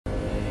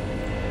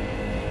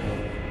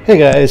Hey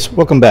guys,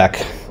 welcome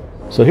back.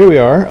 So here we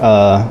are.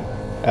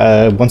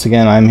 Once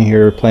again, I'm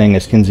here playing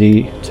as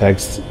Kinsey.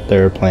 Tex,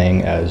 they're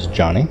playing as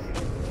Johnny.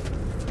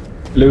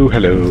 Hello,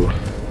 hello.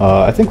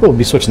 I think we'll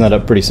be switching that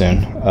up pretty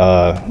soon.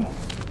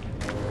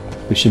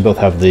 We should both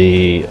have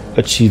the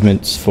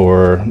achievements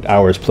for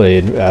hours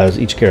played as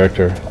each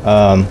character.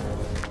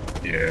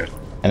 Yeah.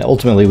 And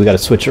ultimately, we got to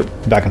switch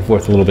it back and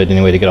forth a little bit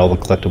anyway to get all the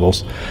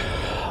collectibles.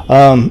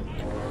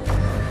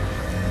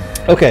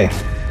 Okay,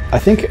 I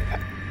think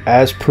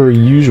as per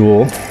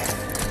usual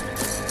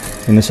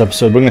in this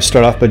episode, we're going to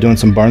start off by doing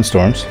some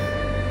barnstorms.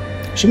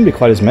 Shouldn't be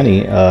quite as many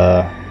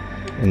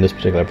in this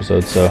particular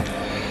episode, so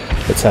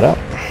let's head out.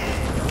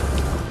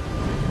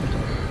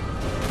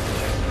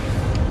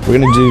 We're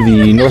going to do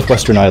the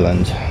northwestern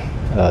island,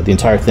 the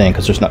entire thing,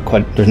 because there's not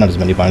as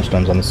many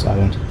barnstorms on this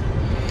island.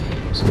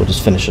 So we'll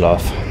just finish it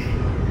off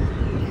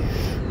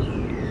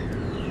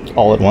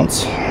all at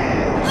once.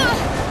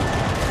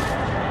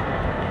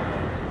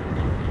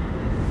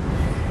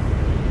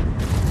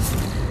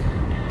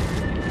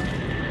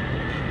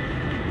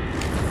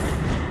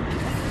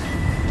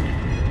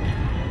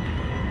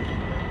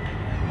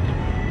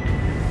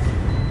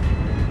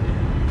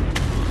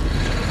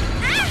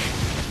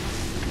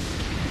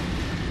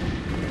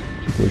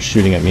 People are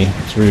shooting at me.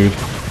 It's rude.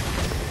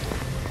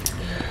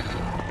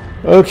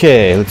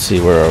 Okay, let's see.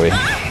 Where are we?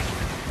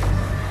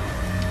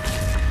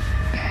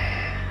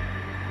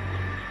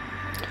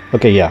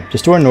 Okay, yeah.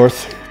 Just to our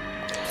north,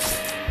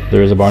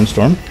 there is a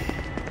barnstorm.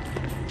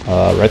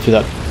 Right through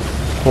that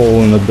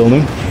hole in the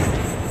building.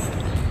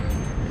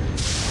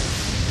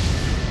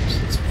 So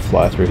let's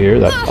fly through here.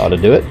 That ought to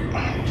do it.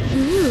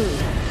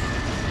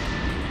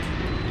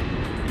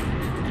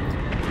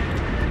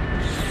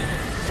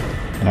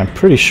 And I'm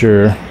pretty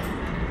sure...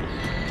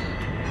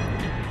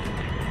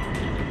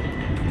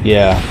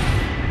 Yeah.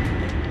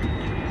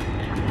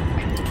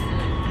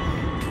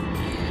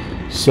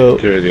 So...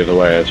 Do it the other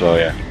way as well,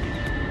 yeah.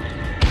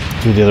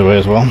 Do the other way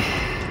as well?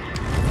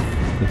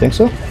 You think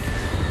so?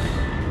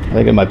 I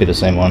think it might be the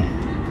same one.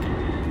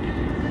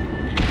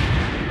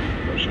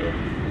 Not sure.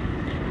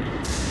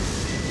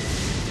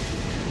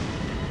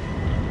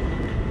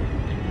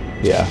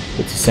 Yeah,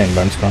 it's the same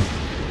barnstorm.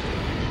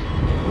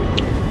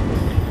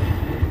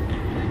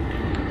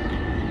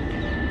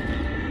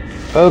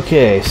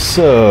 Okay,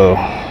 so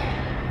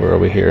where are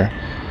we here?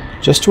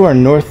 Just to our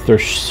north, there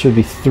should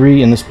be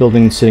 3 in this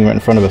building sitting right in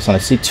front of us, and I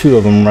see 2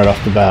 of them right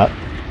off the bat.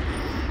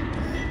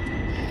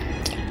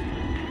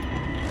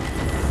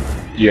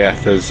 Yeah,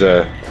 there's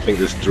I think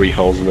there's 3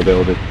 holes in the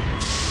building.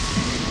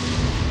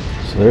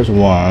 So there's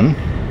one.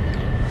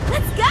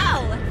 Let's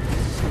go!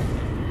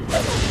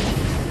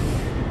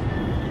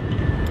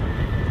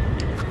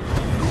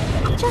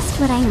 Just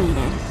what I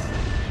needed.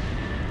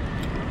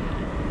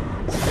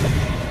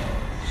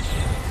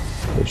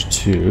 There's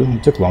 2.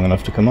 It took long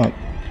enough to come up.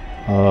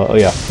 Oh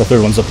yeah, the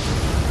 3rd one's up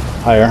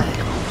higher.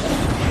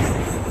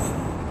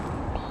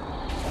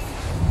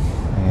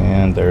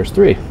 And there's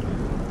 3.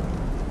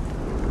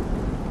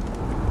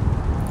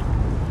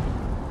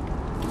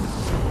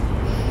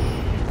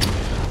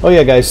 Oh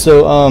yeah, guys,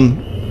 so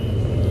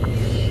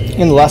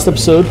in the last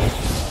episode,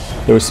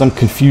 there was some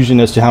confusion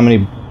as to how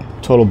many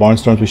total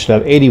barnstorms we should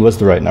have. 80 was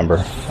the right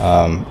number.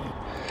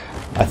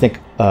 I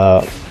think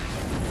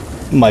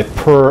my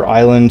per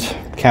island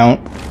count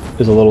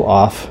is a little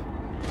off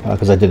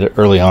because I did it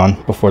early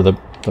on before the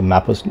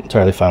map was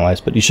entirely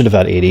finalized, but you should have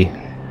had 80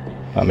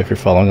 if you're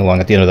following along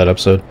at the end of that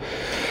episode.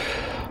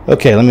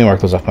 Okay, let me mark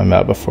those off my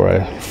map before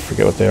I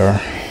forget what they are.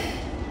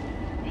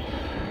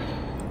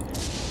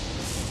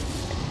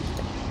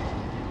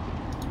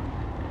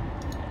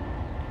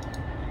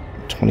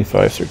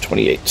 '25 through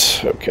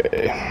 28.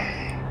 Okay.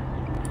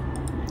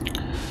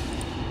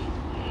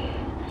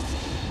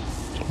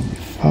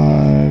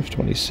 25,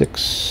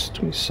 26,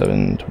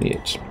 27,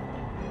 28.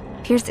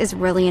 Pierce is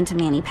really into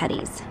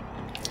mani-pedis.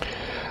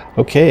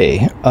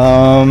 Okay.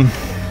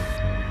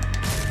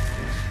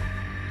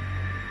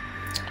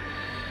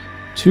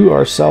 To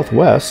our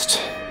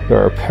southwest,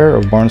 there are a pair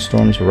of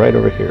barnstorms right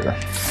over here.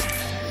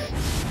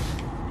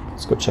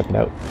 Let's go check it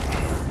out.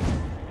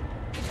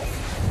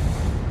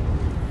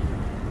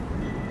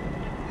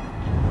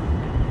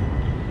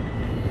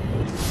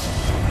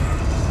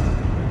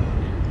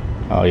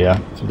 Oh yeah,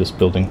 through this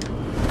building.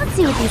 Let's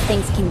see what these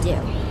things can do.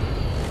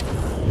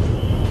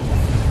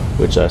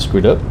 Which I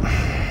screwed up.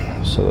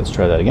 So let's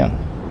try that again.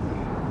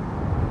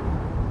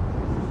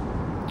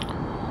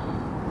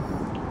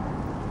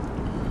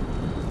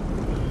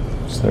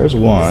 So there's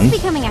one. This is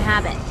becoming a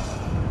habit.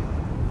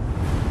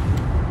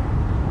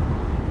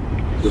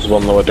 There's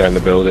one lower down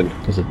the building.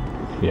 Is it?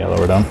 Yeah,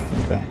 lower down.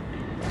 Okay.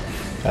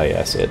 Oh yeah,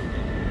 I see it.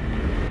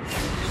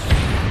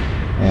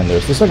 And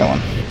there's the second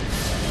one.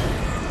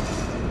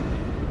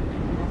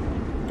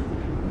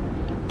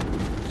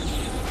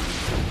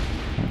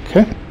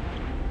 Okay.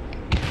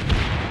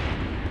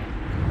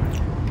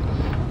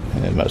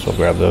 And might as well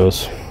grab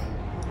those.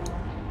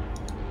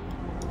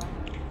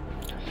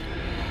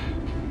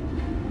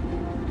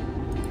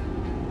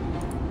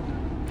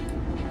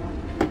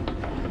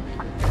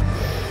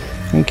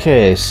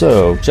 Okay,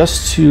 so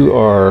just to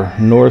our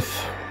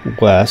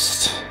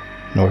northwest,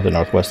 north and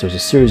northwest, there's a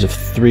series of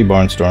 3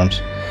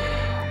 barnstorms.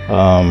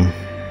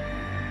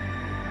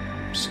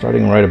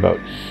 Starting right about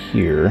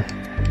here.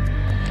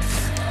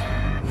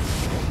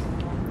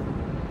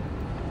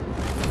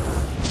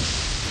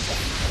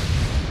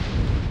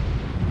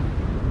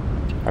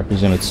 I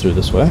presume it's through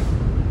this way.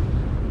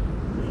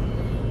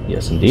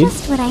 Yes, indeed.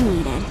 Just what I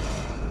needed.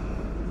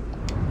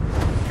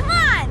 Come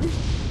on!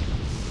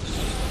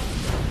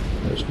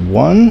 There's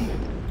one.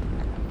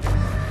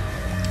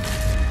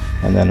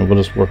 And then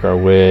we'll just work our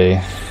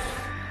way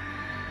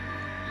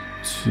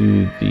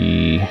to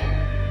the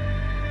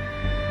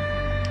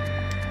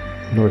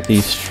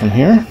northeast from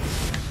here.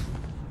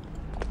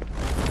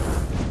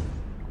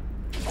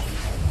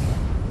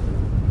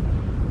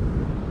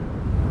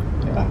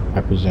 Yeah,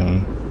 I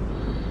presume.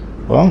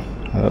 Well,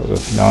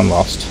 now I'm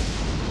lost.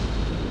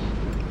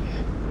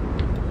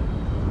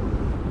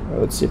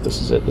 Let's see if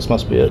this is it. This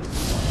must be it.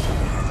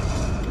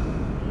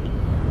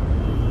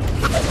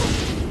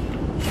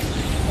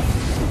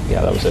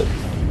 Yeah, that was it.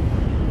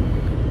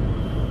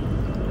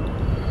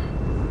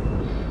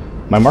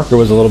 My marker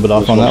was a little bit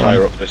off on that one.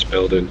 Higher up this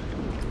building.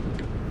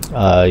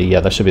 Yeah,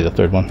 that should be the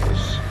 3rd one.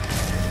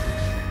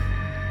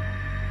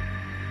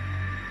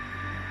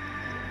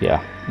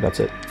 Yeah, that's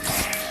it.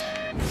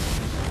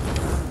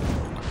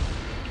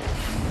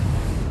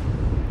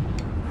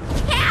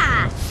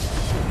 Yeah!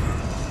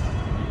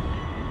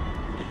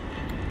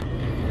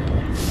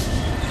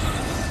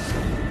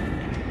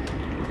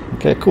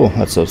 Okay, cool.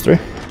 That's those 3.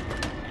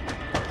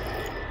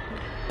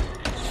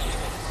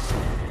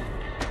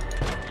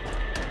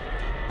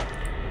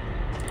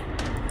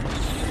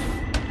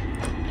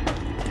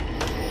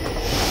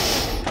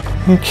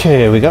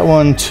 Okay, we got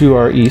one to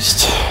our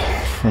east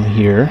from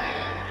here.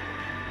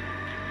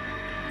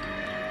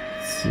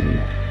 Let's see.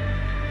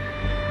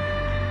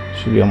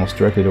 Should be almost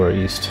directly to our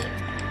east.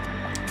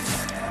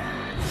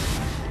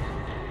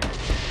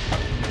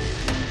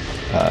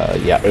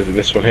 Yeah. Is it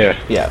this one here?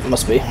 Yeah, it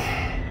must be.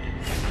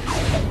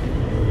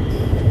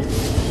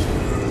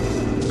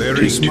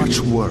 There is much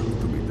work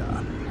to be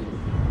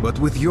done. But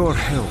with your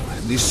help,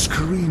 the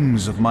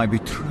screams of my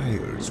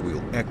betrayers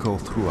will echo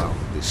throughout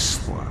the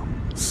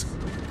slums.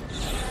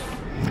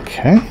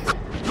 Okay.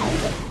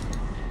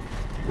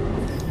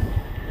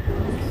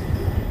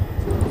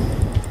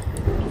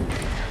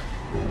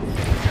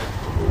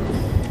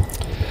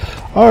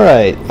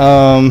 Alright,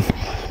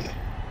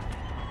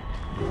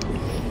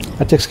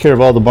 that takes care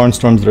of all the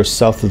barnstorms that are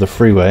south of the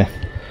freeway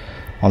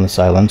on this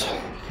island.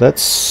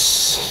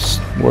 Let's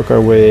work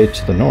our way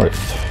to the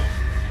north.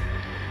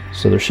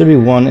 So there should be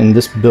one in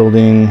this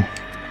building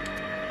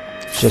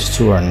just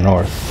to our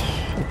north,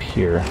 up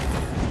here.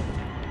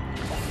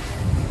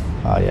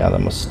 Ah, yeah, that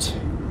must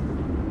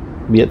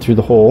be it through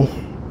the hole.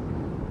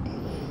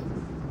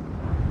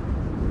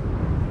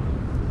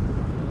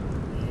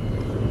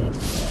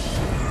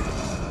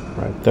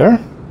 Right there.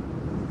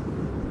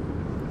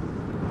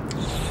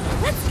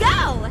 Let's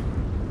go!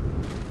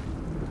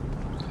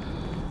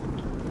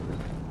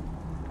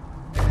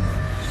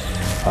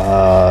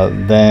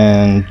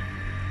 Then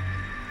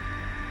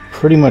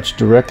pretty much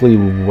directly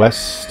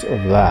west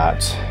of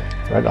that,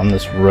 right on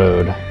this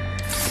road.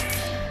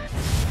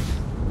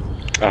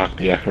 Ah,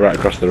 yeah, right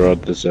across the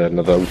road there's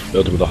another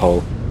building with a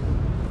hole.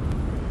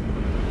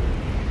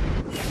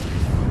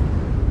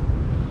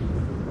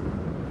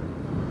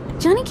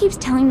 Johnny keeps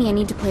telling me I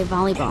need to play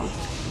volleyball.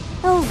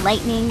 Oh,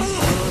 lightning.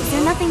 Is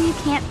there nothing you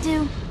can't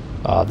do?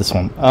 This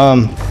one.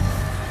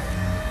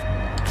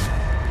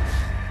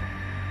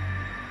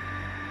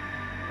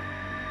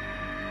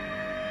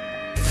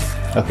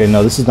 Okay,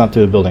 no, this is not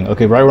to a building.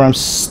 Okay, right where I'm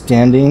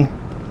standing.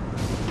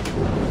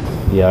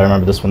 Yeah, I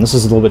remember this one. This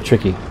is a little bit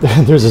tricky.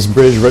 There's this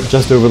bridge right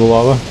just over the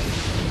lava.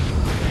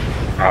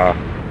 Ah,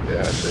 yeah,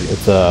 I see.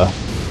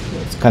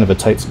 It's kind of a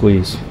tight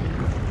squeeze.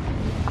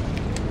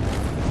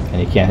 And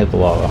you can't hit the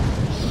lava.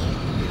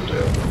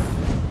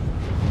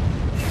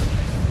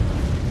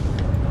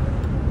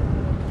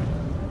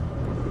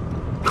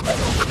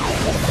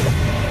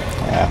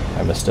 Yeah,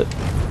 I missed it.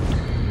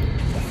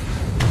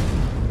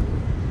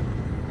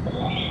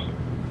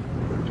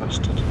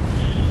 Bastard.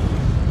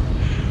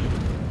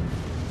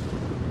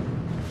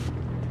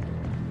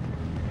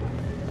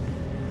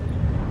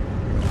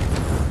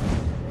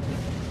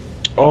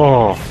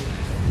 Oh!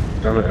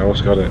 Damn it, I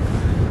almost got it.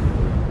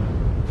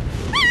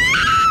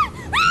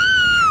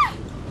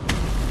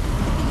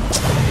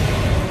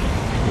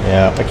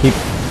 Yeah, I keep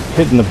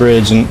hitting the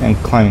bridge and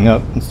climbing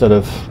up instead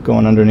of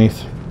going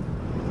underneath.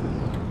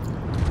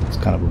 It's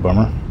kind of a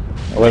bummer.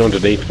 I went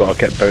underneath, but I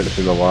kept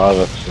bouncing the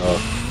lava, so...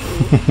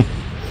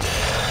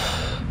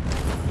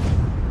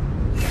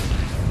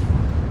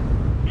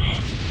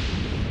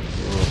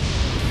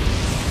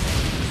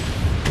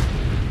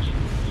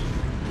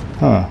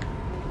 Huh.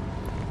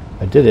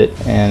 I did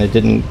it, and it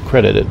didn't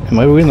credit it. Am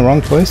I in the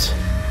wrong place?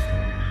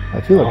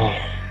 I feel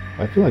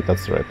like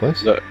that's the right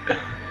place. Look,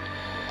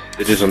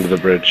 it is under the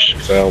bridge,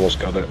 because I almost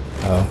got it.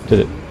 Oh,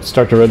 did it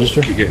start to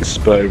register? Keep getting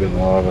sprayed with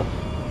lava.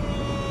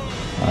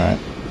 Alright.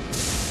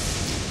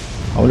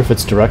 wonder if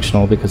it's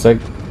directional, because I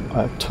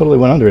totally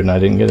went under it and I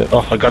didn't get it.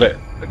 Oh, I got it.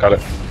 I got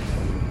it.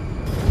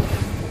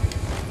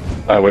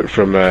 I went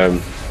from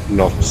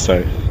north to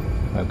south.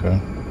 Okay.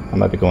 I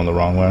might be going the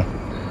wrong way.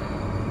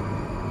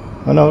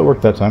 Oh no, it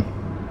worked that time.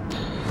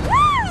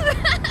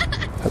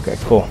 Okay,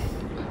 cool.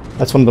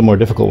 That's one of the more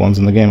difficult ones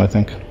in the game, I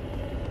think.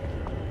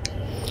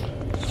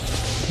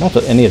 Not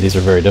that any of these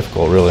are very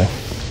difficult, really.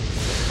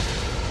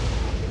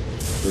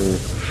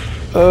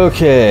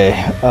 Okay,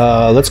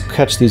 let's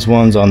catch these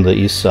ones on the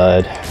east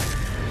side.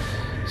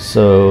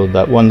 So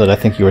that one that I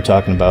think you were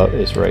talking about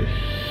is right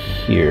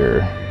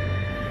here.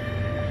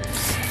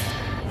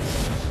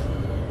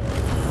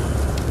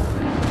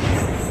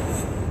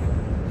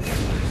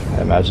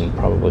 I imagine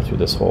probably through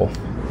this hole.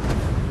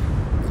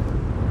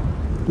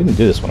 We didn't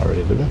do this one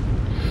already, did we?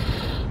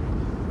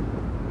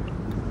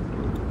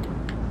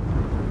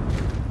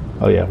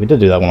 Oh yeah, we did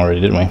do that one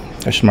already, didn't we?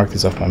 I should mark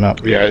these off my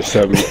map. Yeah, it's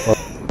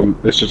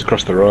just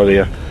across the road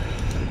here.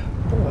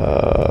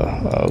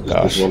 Oh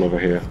gosh. There's one over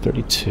here.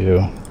 32.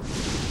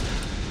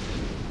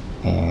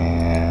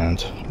 And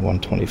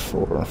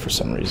 124 for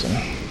some reason.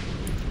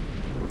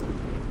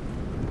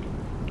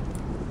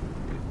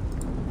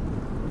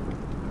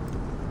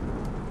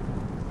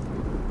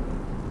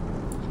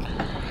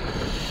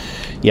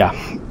 Yeah.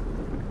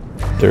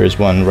 There is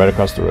one right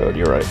across the road,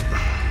 you're right.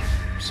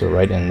 So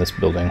right in this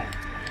building.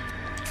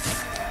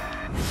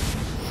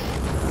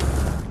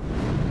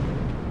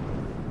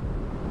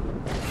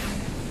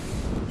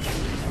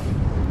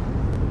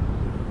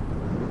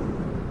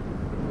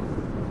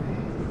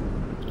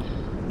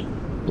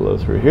 Blow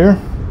through here.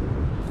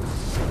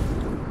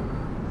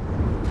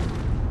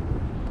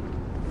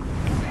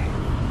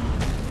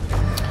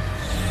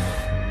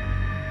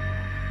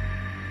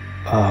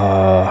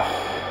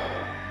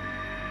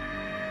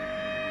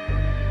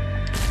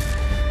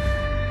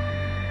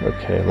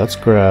 Okay, let's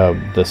grab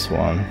this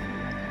one.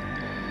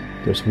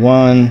 There's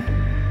one.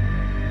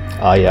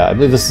 Ah, yeah, I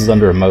believe this is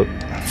under a moat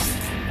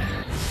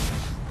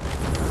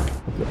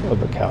of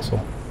the castle.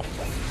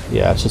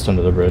 Yeah, it's just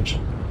under the bridge.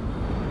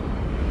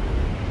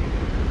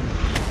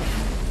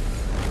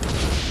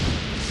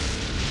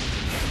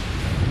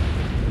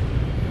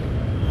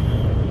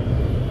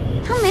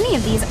 How many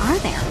of these are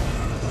there?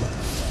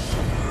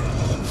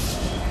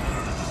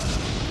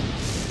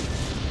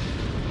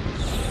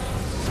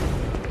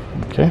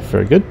 Okay,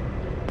 very good.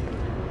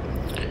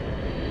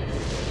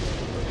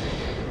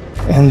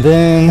 And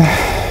then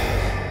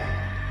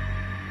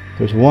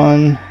there's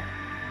one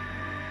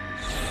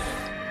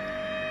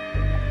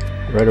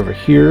right over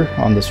here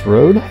on this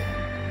road.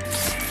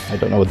 I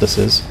don't know what this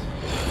is,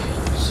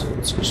 so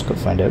let's just go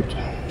find out.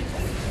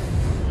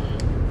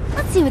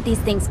 Let's see what these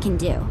things can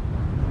do.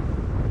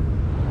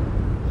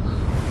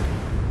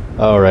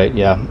 All right,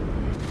 yeah.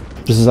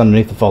 This is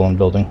underneath the fallen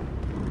building.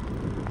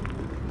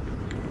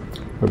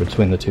 Or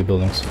between the two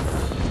buildings.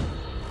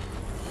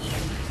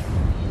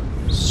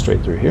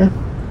 Straight through here.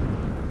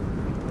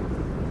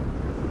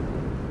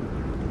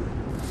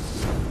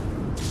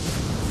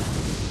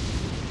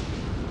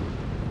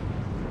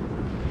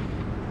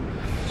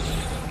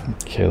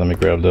 Okay, let me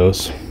grab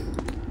those.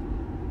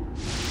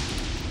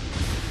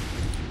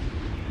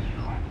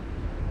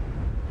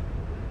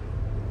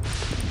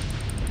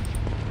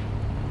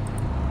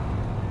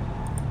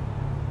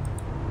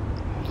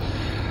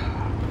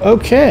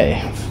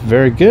 Okay,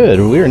 very good.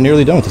 We are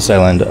nearly done with this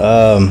island.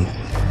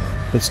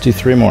 Let's do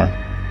 3 more.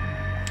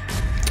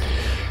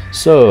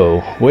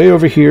 So, way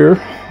over here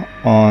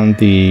on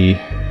the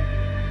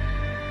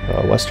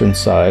western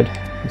side,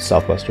 the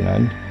southwestern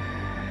end,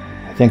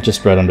 I think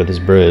just right under this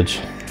bridge.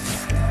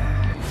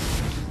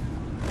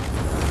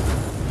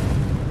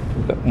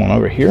 We've got one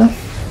over here.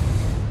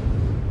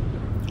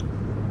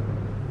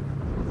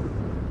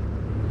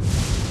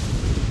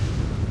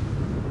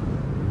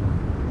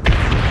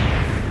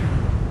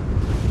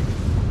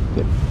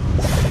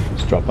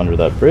 Drop under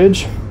that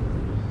bridge.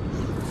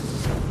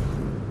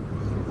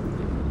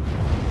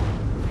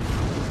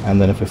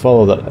 And then if we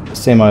follow that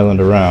same island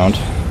around,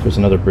 there's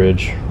another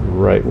bridge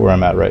right where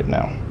I'm at right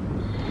now.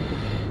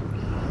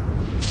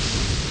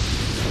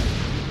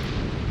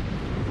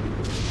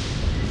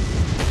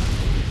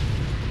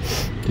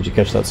 Did you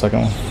catch that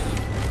second one?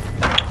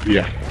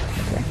 Yeah.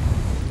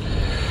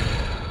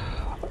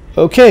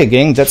 Okay,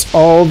 gang, that's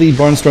all the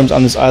barnstorms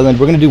on this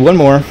island. We're going to do one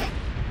more,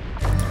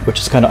 which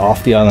is kind of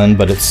off the island,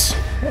 but it's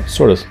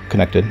sort of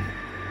connected.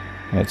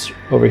 And it's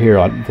over here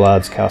on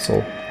Vlad's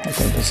castle, I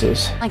think this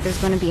is. Like there's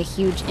going to be a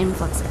huge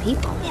influx of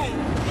people.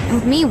 And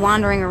with me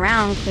wandering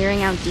around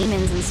clearing out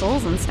demons and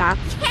souls and stuff,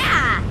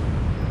 yeah!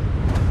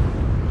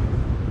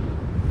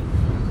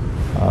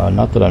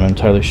 Not that I'm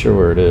entirely sure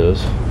where it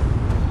is.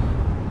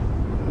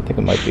 I think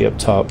it might be up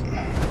top.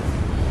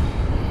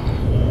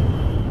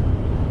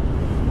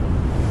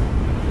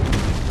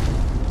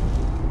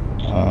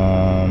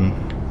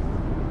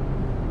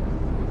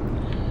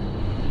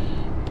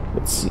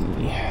 Let's see.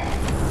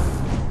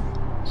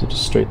 Is it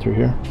just straight through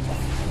here?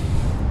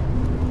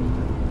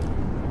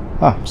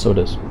 Ah, so it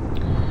is.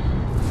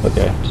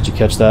 Okay, did you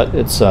catch that?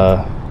 It's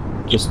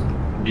just...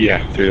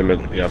 Yeah, through the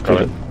middle. Yeah, I've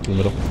got it. The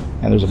middle.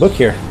 And there's a book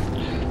here.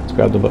 Let's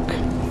grab the book.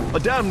 A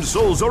Damned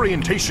Soul's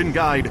Orientation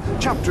Guide,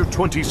 Chapter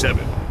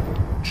 27.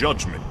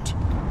 Judgment.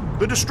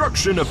 The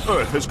destruction of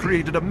Earth has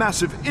created a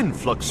massive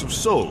influx of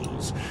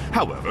souls.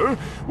 However,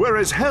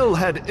 whereas Hell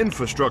had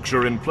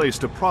infrastructure in place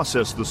to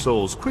process the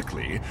souls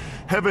quickly,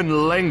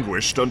 Heaven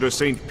languished under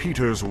St.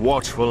 Peter's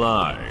watchful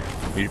eye.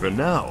 Even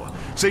now,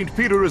 St.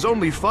 Peter is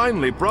only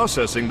finally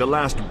processing the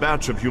last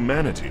batch of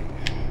humanity.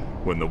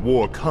 When the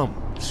war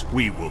comes,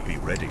 we will be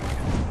ready,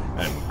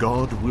 and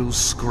God will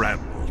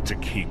scramble to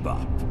keep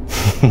up.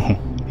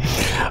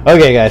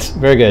 Okay, guys,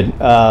 very good.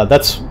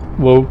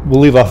 We'll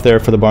leave off there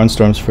for the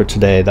barnstorms for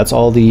today. That's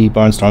all the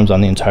barnstorms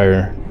on the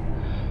entire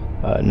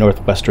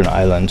northwestern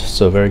island.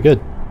 So very good.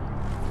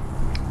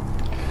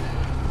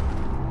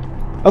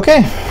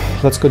 Okay,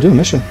 let's go do a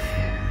mission.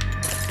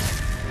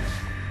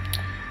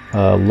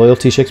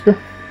 Loyalty, Shakespeare.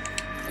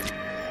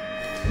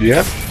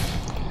 Yeah.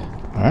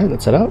 All right,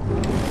 let's head out.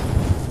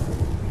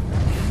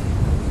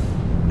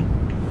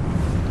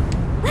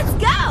 Let's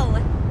go!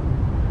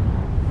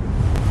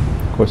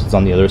 Of course, it's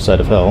on the other side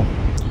of hell.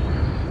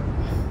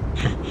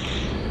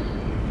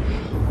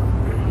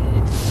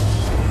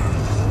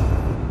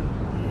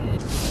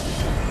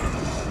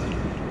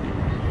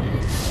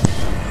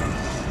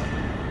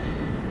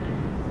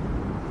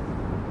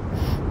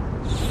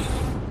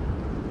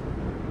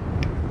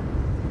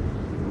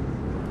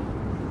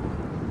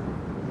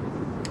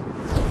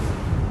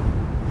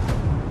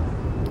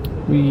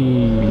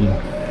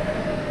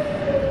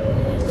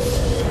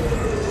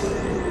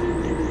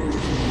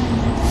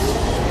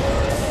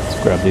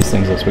 Let's grab these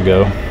things as we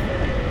go.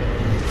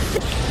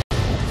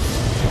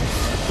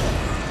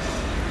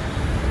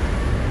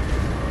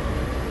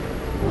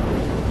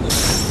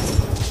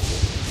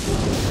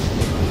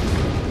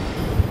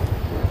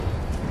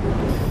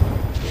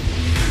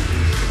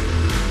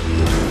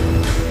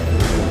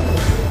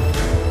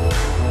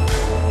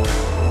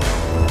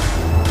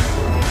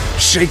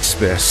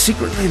 Shakespeare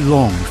secretly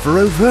longed for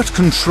overt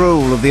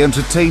control of the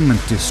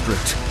entertainment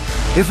district.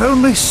 If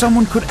only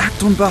someone could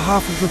act on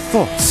behalf of the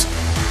thoughts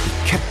he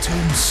kept to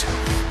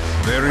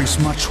himself. There is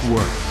much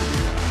work to be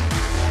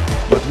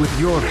done. But with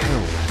your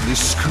help, the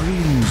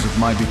screams of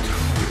my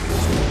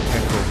betrayals will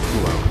echo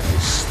throughout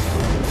this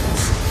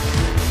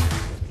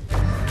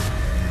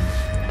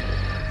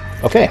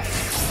place. Okay,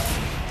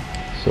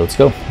 so let's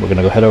go. We're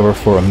gonna go head over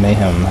for a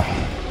Mayhem.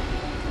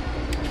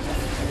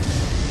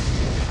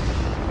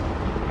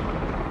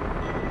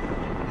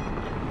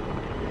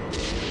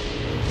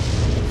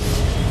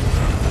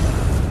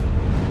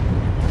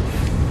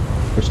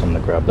 First, I'm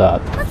gonna grab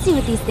that. Let's see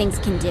what these things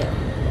can do.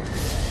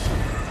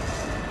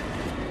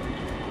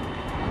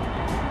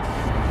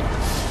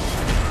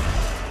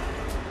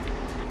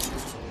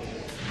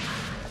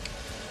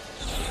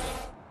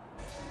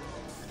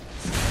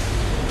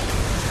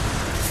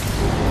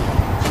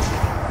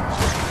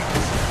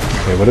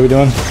 Okay, what are we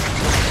doing?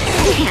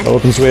 What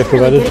weapons do we have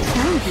provided? Really good at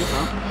killing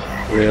people.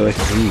 Really?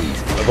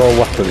 Of all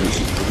weapons,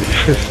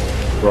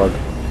 frog.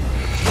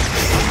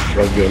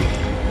 Frog gun.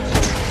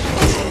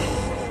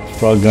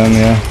 Frog gun,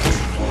 yeah.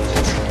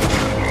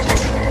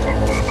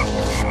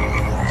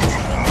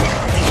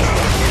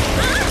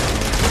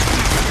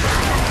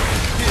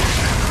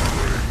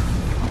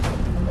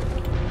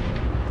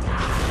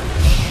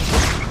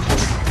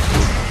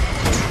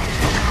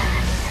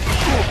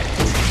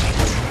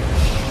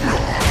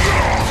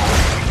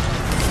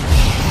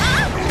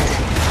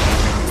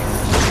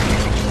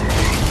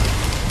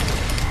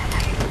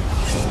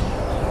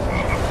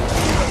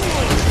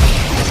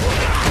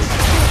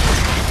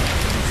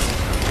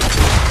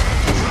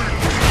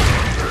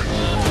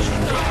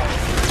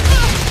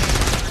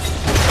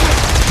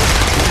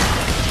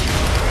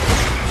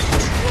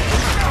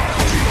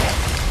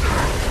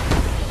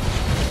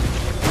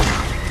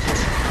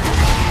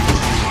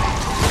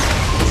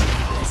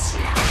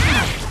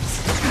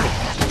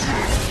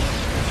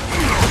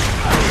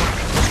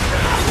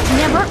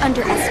 Never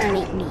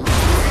underestimate me.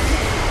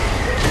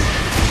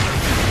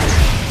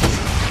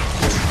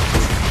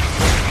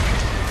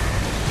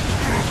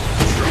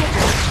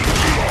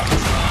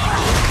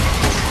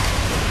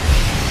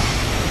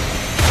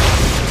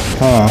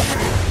 Huh.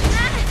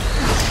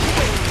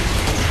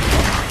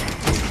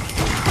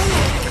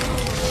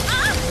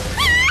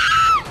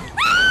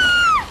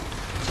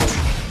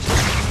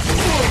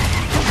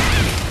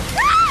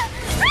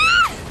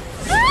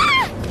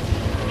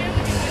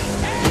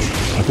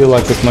 I feel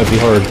like this might be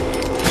hard.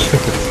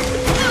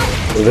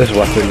 With this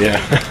weapon, yeah.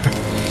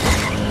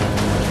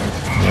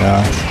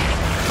 Yeah.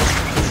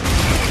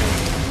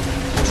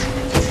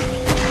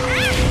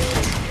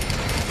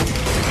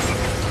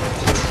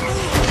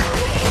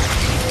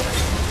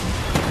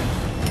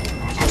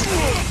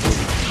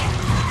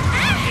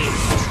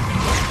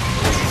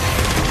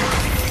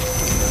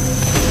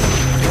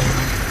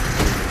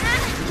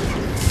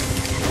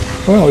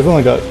 Well, we've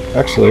only got,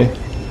 actually,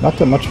 not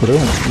that much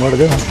more to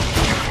go.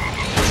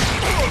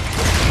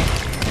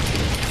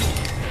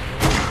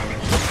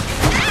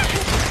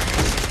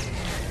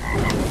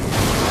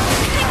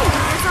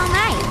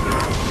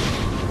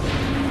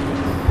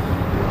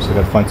 So I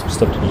gotta find some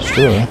stuff to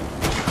destroy.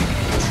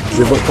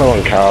 They look well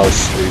on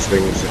cars, these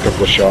things, a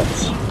couple of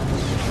shots.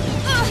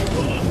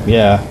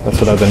 Yeah, that's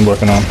what I've been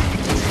working on.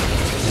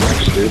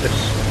 Let's do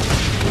this.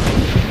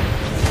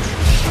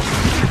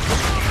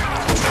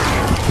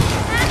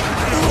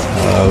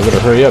 We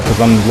better hurry up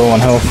because I'm low on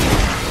health.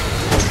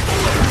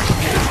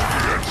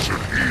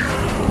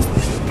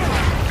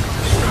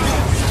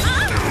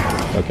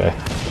 Okay.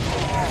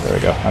 There we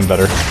go. I'm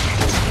better.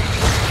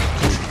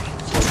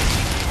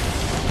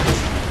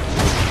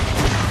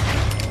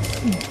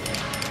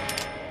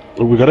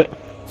 Oh, we got it.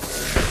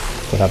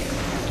 What happened?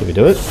 Did we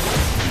do it?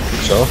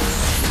 So.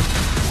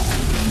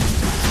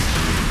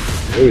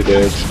 Yeah, we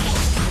did.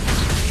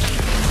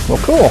 Well,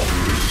 cool.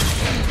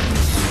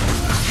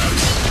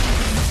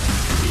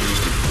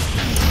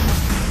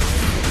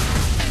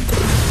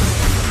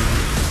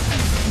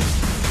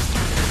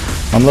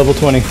 I'm level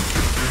 20.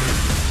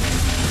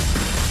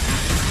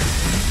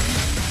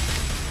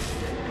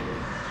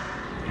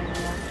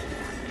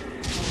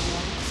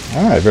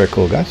 Alright, very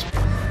cool, guys.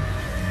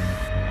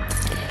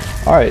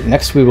 Alright,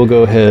 next we will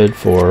go ahead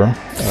for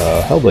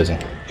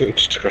Hellblazing.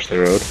 Just across the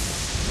road.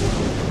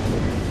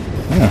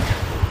 Yeah,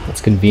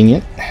 that's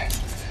convenient.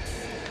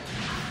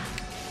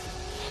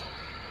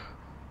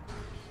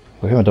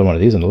 We haven't done one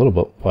of these in a little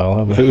while,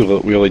 have we? I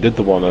think we only did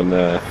the one on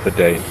the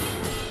day.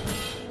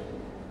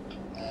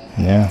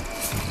 Yeah.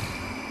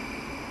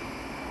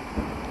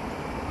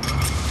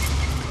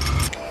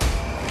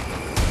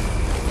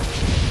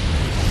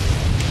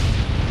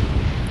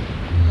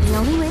 The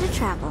only way to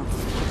travel.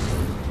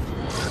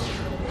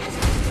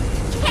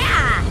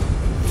 Yeah!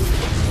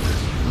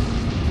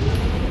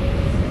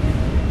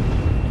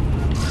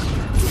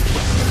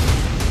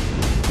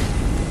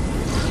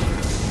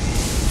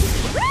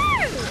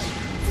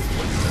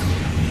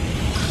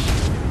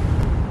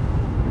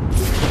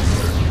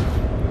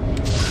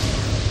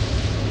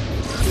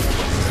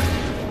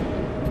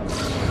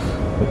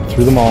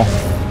 Through them all.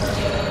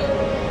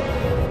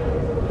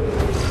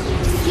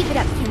 Keep it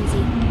up,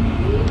 Kinsey.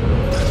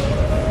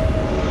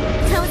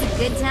 That was a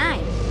good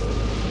time.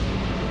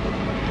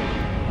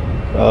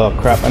 Oh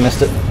crap, I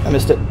missed it. I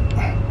missed it.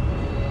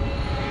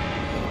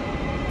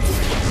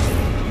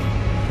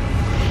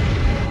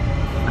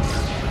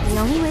 The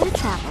only way to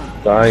travel.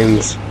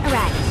 Signs.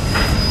 Alright.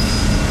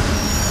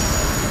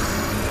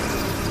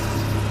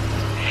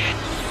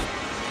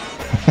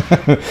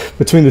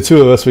 Between the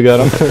two of us, we got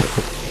him.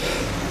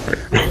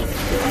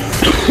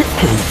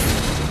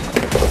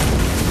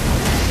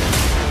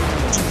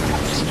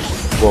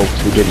 Well,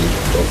 we didn't.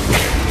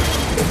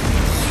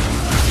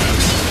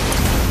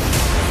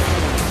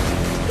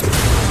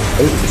 I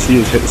didn't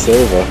see us hit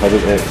silver. I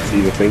didn't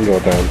see the thing go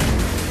down.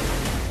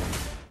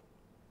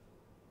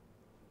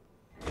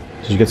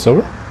 Did you get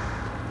silver?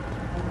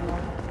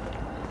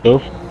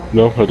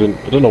 No, I didn't.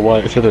 I don't know why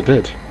it said I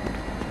did.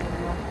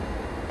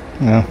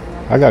 No,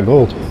 I got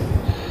gold.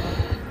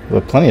 We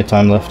have plenty of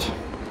time left.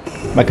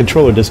 My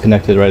controller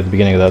disconnected right at the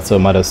beginning of that, so it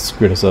might have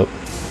screwed us up.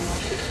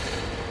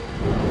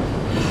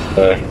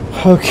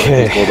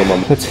 Okay,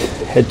 let's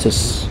head to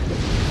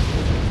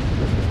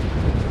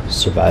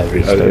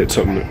survival.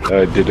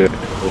 I did it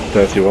with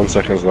 31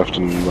 seconds left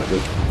and like the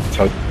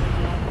tag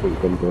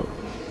wouldn't come, but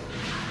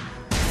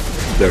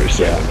there is.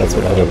 Yeah, that's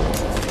what I don't did.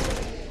 know.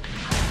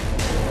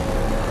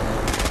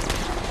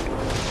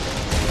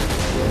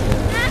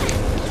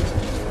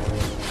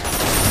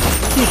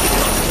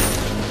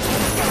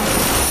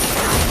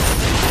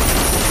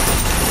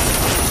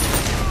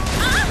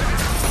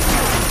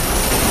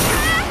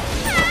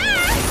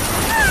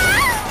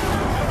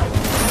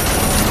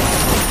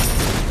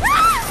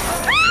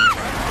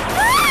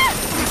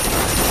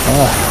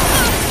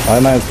 Why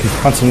am I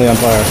constantly on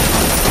fire?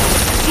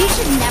 You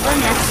should never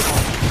mess with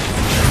it.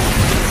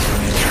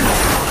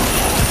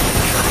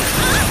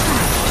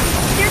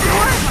 There's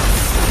more.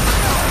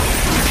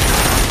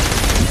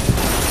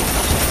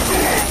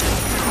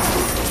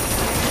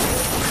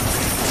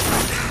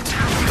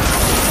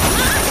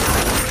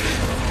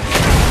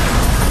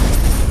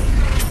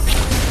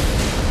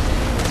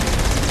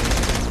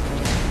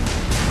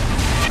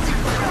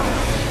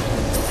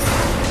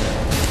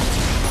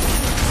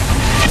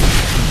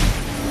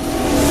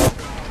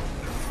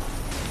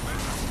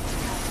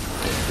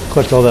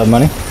 Collect all that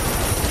money.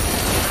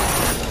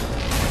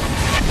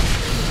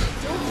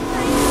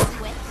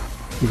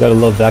 You gotta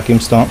love vacuum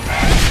stomp.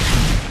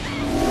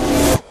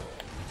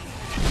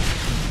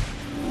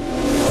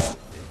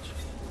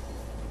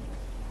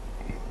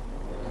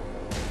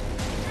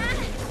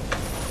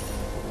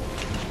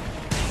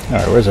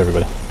 Alright, where's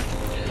everybody?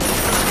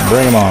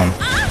 Bring them on.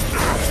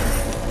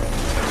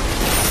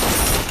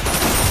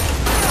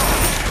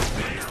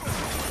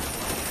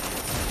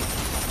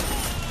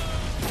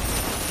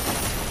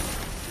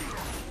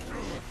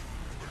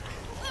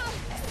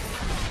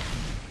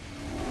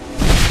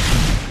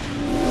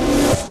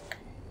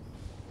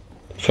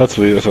 That's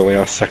weird, it's only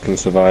our second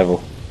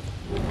survival.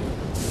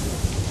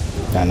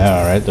 I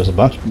know, right? There's a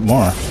bunch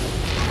more.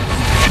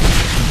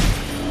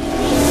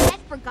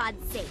 For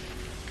God's sake.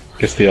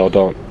 Guess they all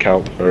don't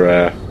count for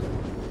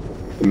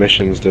the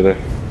missions, do they?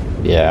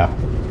 Yeah.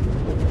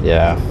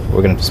 Yeah.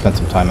 We're gonna have to spend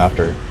some time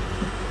after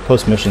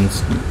post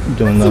missions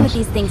doing Let's see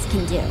those. what these things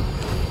can do.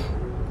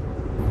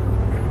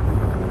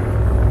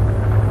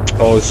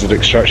 Oh, this is an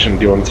extraction.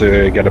 Do you want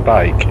to get a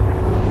bike?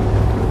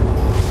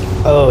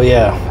 Oh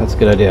yeah, that's a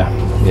good idea.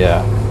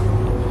 Yeah.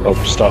 I'll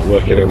start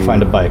working on...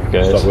 Find a bike,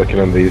 guys. Start working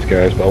on these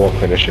guys, but I won't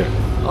finish it.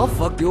 I'll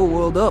fuck your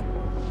world up.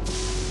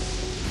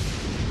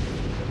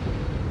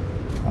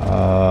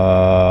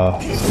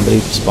 Somebody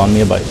spawn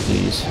me a bike,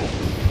 please.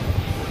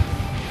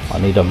 I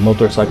need a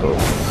motorcycle.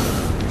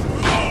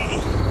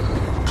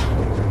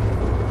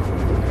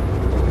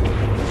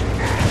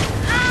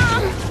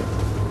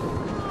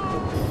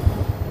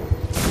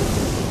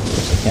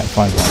 Guess I can't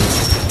find one.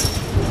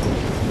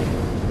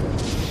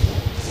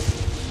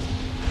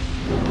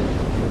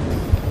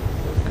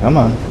 Come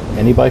on,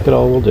 any bike at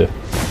all will do.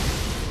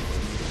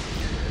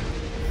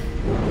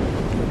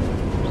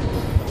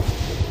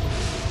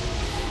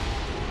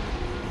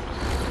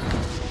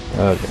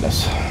 Oh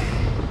goodness.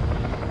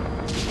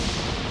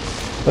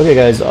 Okay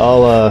guys,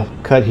 I'll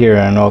cut here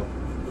and I'll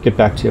get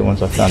back to you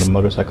once I've found a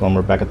motorcycle and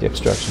we're back at the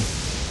extraction.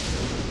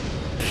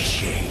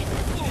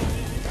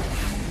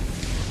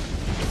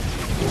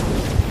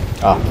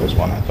 Ah, there's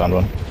one. I found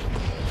one.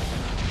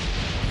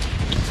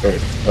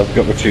 Right, I've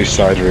got the 2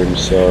 side rooms,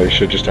 so you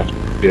should just have to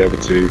be able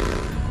to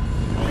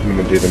come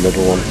and do the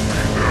middle one.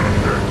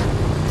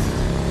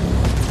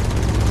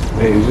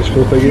 Hey, is this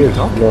full thing in?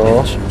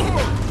 No.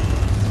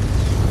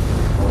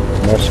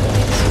 Nice.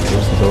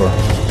 There's the door.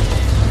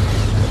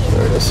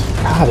 There it is.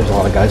 God, there's a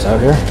lot of guys out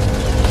here.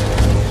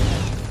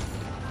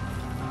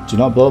 Do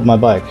not blow up my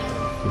bike.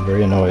 I'm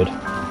very annoyed.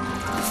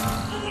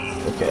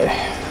 Okay.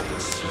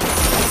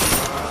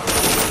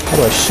 How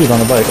do I shoot on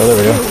the bike? Oh, there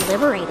we go.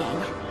 Liberating.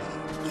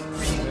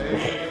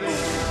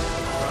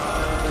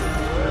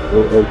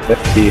 Oh,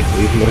 Becky,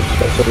 leave my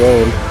spots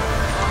alone.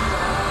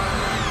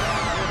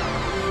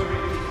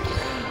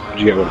 Did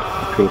you get one?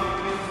 Cool.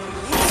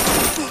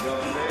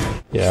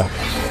 Yeah.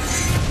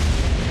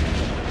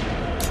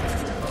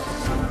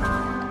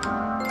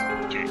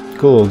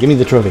 Cool. Give me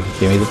the trophy.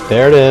 Give me the.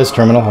 There it is.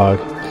 Terminal hog.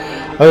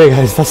 Okay,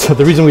 guys. That's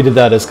the reason we did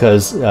that is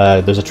because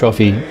there's a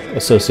trophy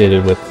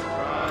associated with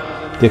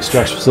the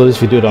extraction facilities.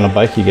 If you do it on a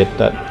bike, you get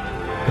that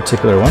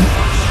particular one.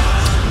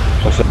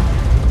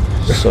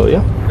 So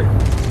yeah.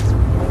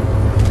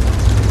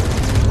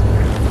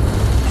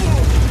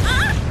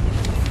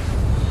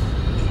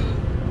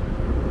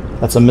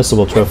 That's a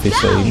missable trophy,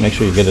 so you make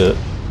sure you get it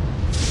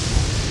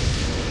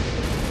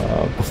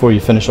before you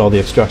finish all the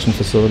extraction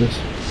facilities.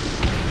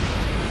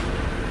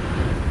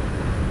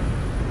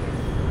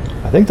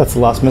 I think that's the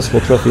last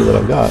missable trophy that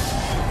I've got.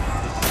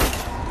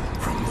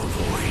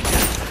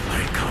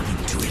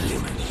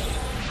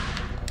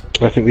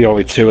 I think the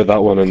only 2 are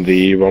that one and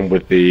the one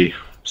with the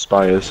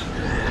spires. You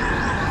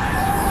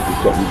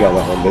got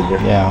that one, didn't you?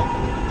 Yeah.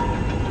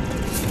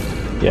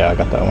 Yeah, I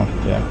got that one.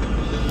 Yeah.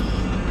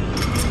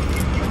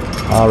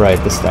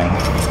 Alright, this thing.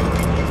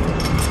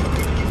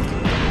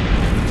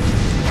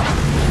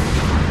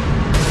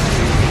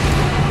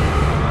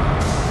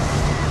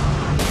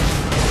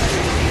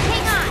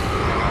 Hang on!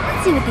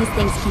 Let's see what these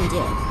things can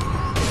do.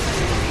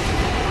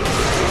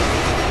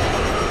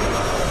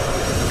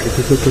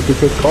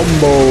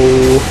 Combo!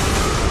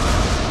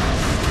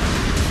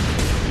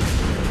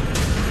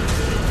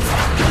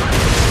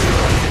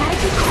 Gotta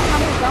keep this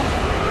combo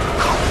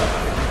going.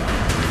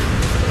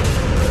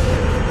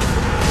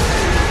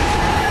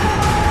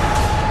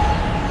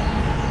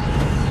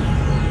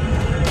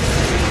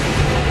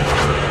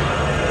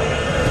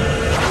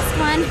 Last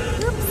one.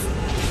 Oops.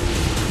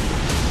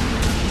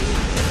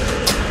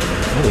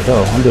 There we go.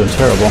 I'm doing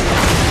terrible.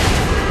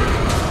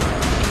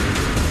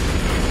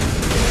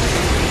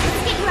 Let's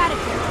get you out of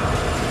here.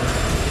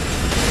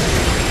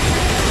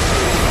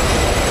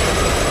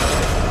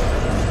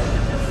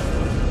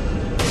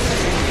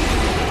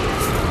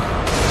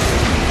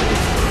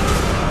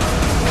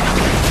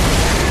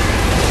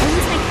 I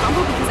lose my combo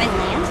because I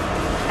land?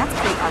 That's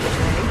pretty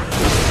arbitrary.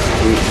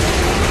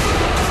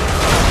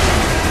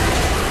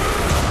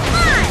 Come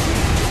on!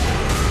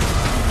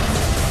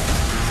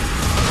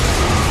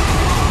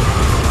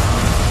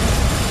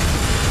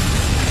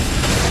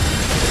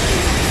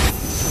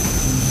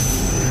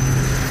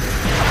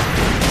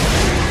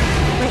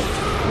 Great.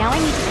 Now I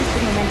need to keep the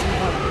momentum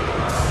going.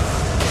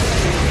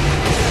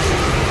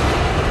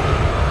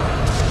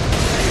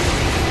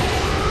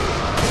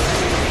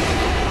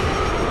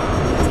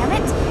 Damn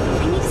it!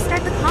 I need to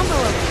start the combo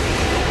over.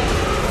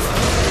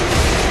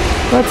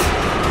 What?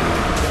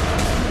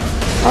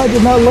 I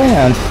did not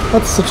land.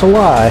 That's such a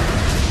lie.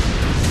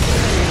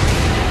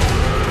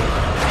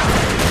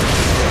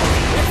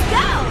 Let's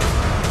go!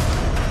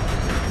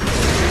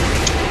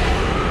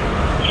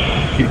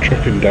 Keep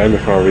tripping down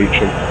before I reach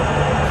him.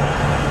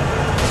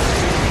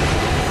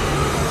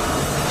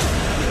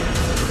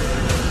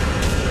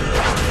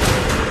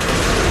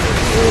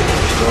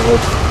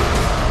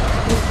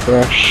 Oh,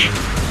 crash.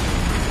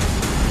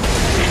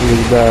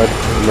 Really bad. I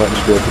might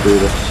just be able to do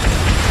this.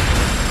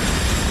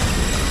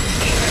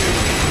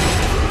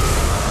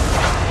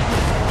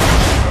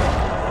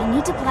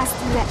 need to blast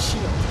through that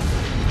shield.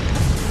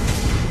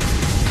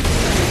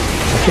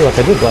 I feel like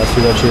I did blast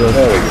through that shield.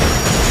 There we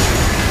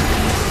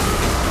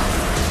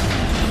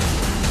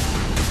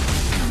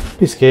go.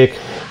 Piece of cake.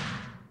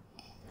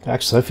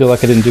 Actually, I feel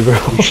like I didn't do very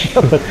well.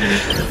 But,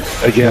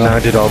 Again, I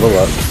did all the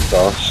work,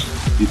 Sauce.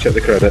 You take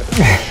the credit.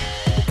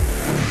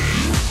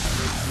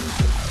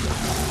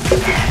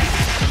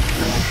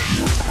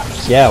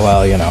 yeah,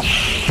 well, you know.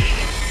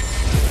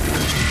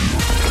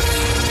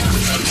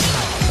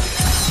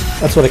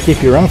 That's what I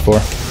keep you around for.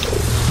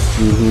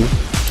 Mm-hmm.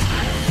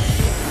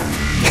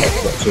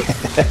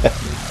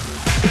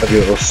 Have your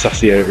little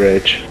sassy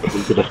outrage that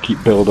we're gonna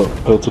keep built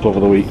up over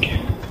the week.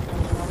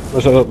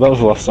 That was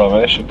the last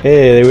salvation.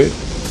 Hey, they were.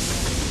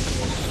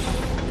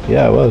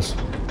 Yeah, it was.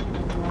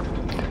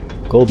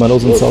 Gold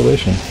medals in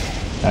salvation.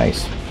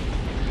 Nice.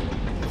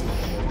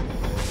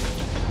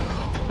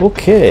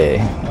 Okay.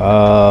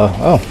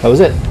 Oh, that was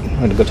it. I'm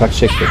gonna go talk to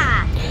Shakespeare.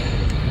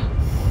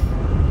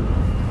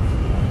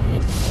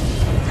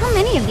 How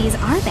many of these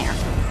are there?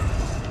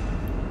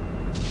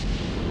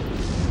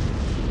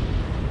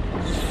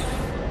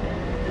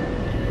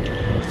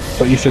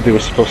 But you said they were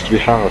supposed to be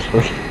hard,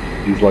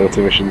 these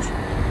loyalty missions.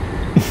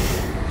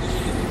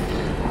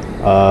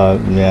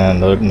 Yeah,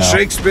 no.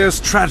 Shakespeare's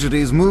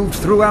tragedies moved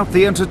throughout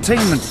the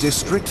entertainment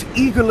district,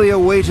 eagerly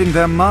awaiting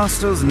their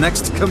master's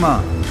next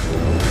command.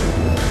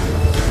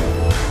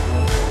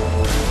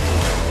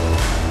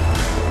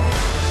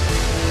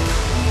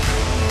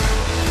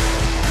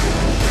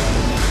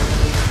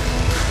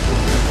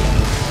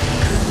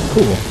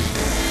 Cool.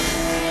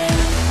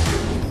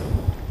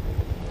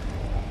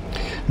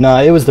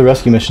 Nah, it was the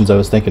rescue missions I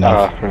was thinking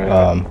of.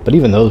 Right. But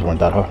even those weren't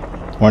that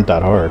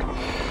hard.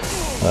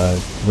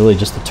 Really,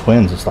 just the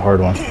twins is the hard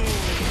one.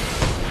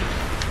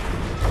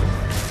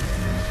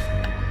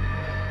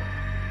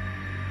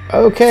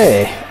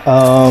 Okay,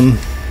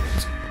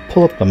 let's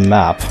pull up the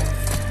map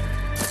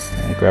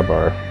and grab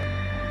our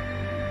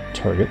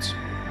targets.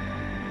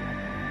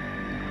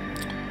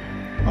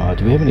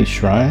 Do we have any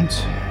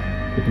shrines?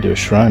 We can do a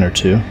shrine or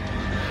two.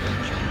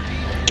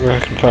 I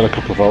can find a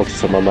couple of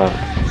altars on my map.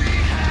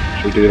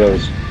 Should we do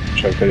those?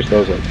 Try and finish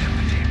those up.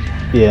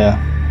 Yeah.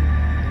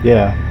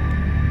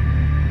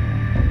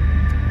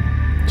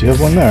 Do you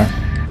have one there?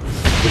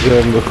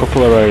 There's a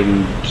couple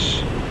around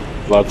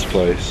Vlad's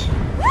place.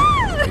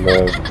 And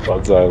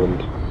Vlad's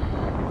Island.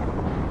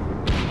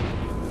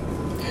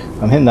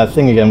 I'm hitting that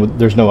thing again.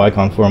 There's no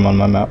icon for him on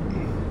my map,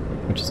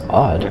 which is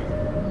odd.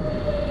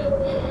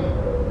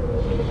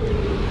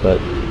 But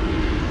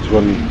There's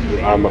one.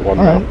 I'm at one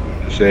All now.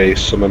 right. It's a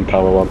summon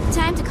power one.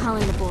 Time to call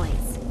in the boys.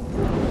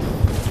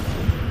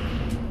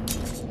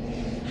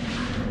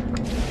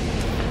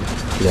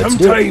 let's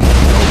do it. Sometimes you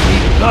don't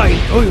need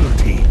blind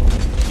loyalty.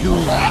 You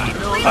need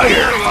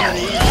fire.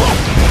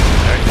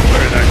 That's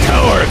where the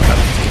tower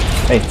comes.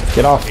 Hey,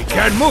 get off. It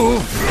can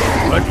move,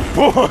 but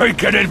boy,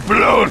 can it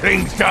blow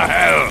things to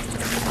hell.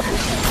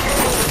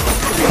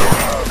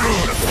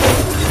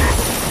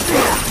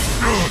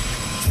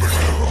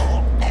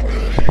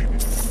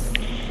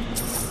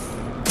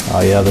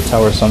 Oh yeah, the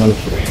tower summon.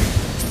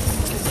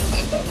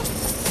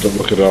 Don't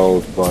look at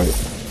all like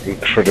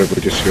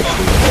incredibly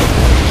disgusting.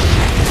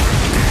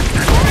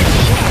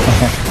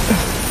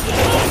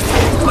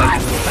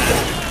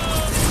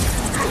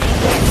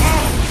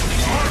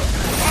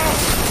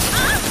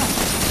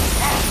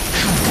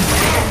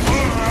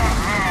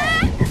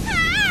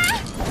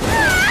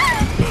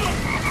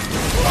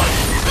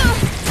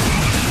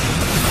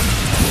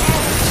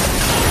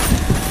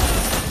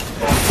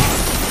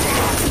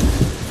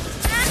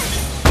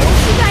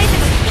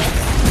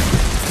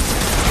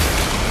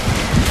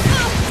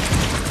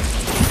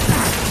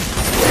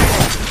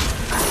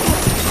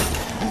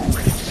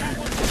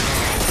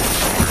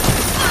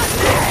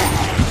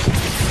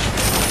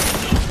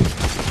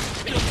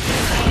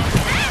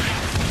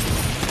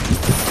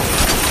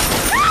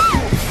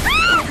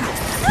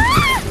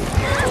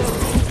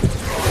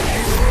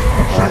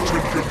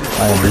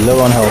 I am low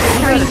on health.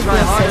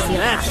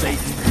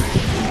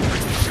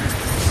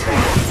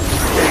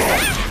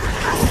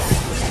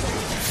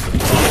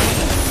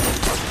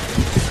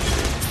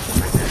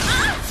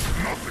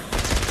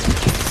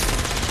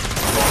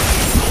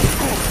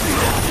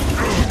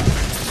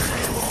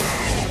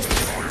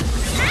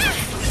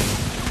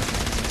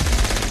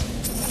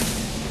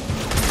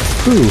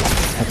 Ooh,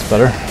 that's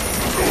better.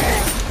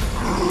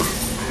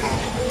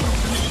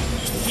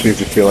 Seems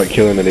to feel like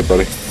killing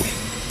anybody.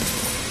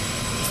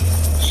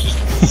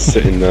 Just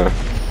sitting there.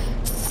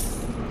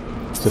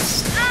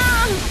 Just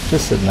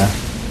sitting there.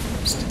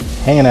 Just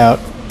hanging out.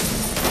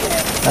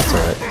 That's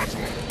alright.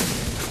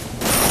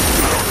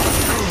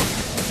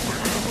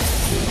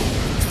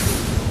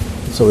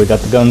 That's what we got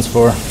the guns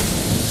for.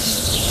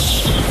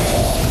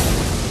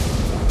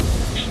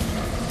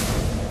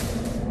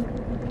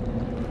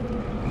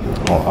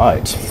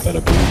 Alright.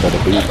 Better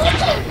be.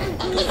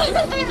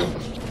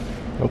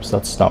 Oops,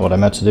 that's not what I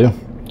meant to do.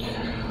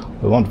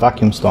 We want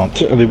vacuum stomp.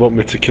 And they want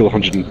me to kill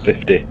 150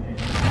 people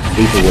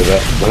with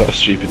that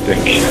stupid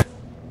thing.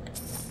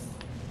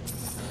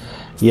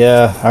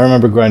 Yeah, I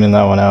remember grinding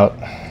that one out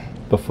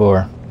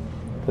before.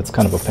 It's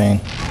kind of a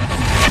pain.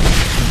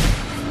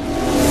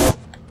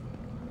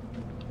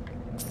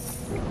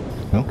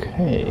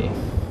 Okay.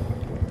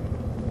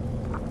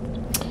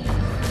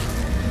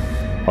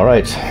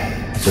 Alright.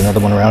 Is there another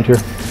one around here?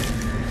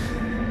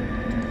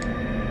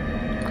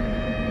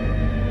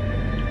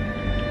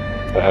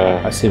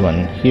 I see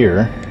one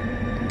here.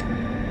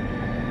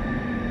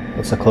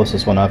 That's the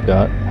closest one I've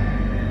got.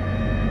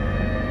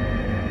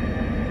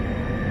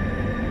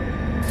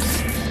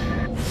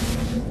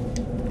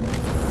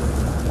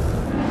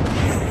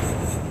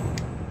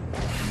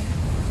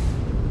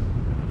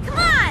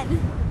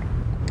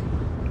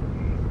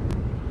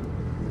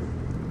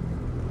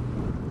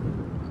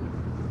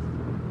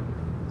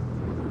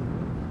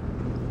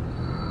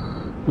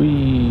 I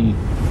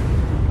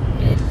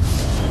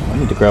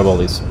need to grab all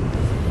these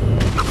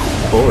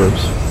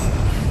orbs.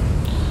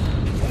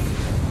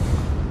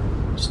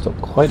 Still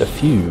quite a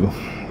few.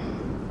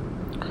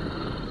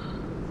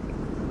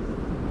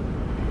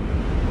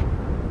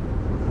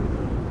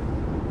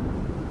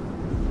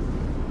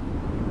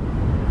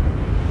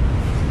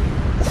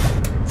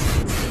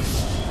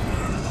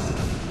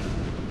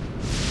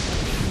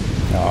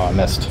 Oh, I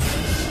missed.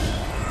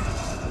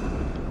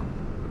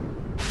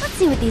 Let's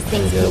see what these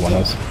things The other one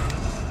is.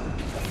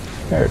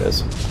 There it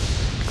is.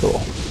 Cool.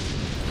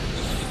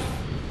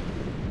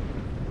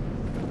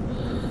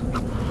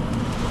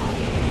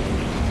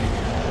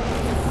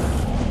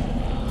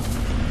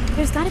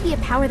 There's got to be a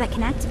power that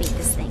can activate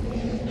this thing.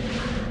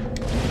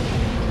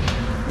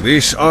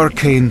 This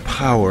arcane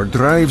power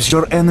drives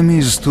your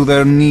enemies to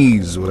their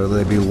knees where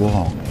they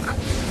belong.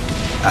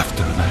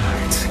 After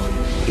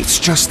that, it's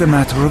just a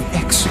matter of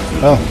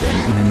executing them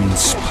in an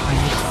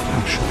inspired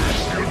fashion.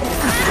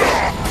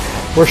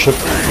 Worship.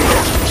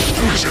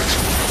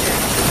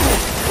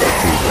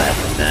 Who's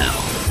laughing now?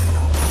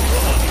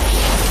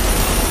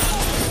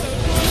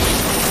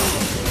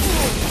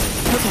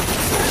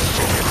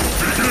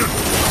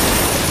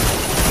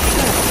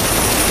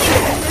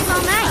 It's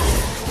all night.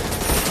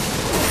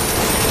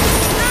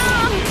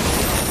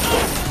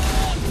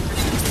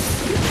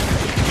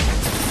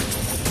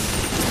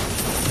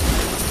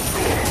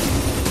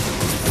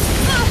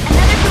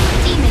 Another group of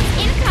demons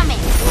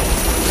incoming.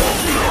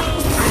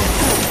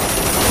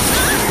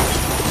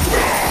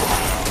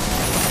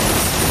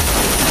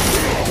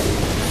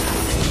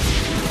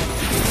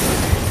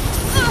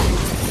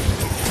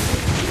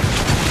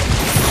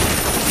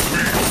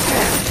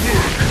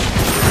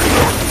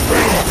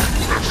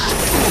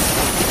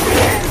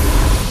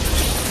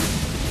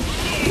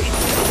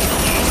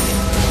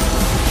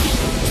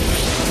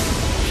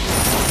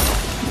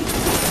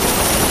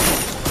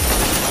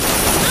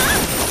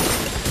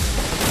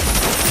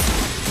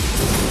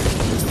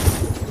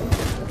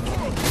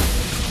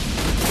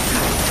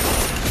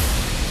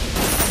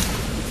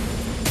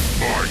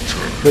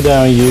 Go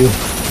down, you.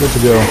 Good to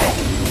go.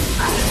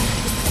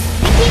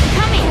 Keep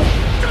coming.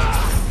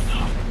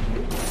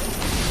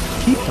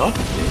 Keep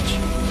talking, bitch.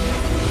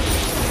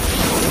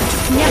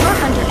 Never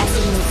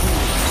underestimate me.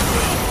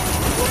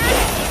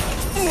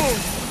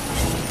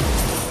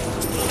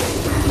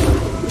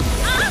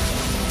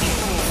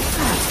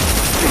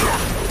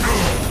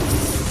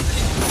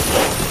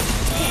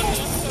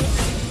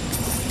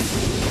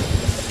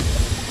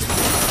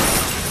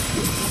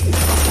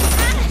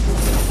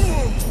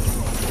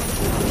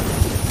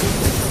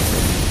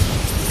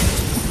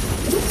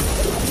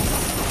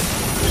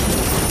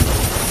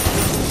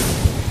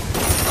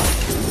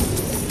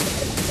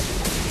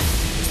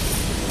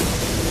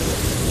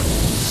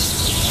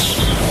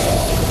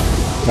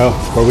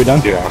 Oh, are we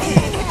done? Yeah.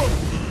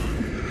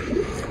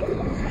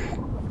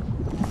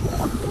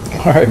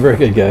 Alright, very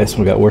good, guys.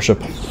 We got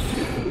worship.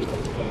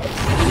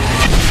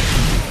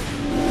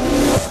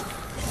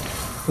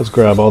 Let's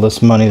grab all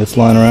this money that's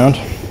lying around.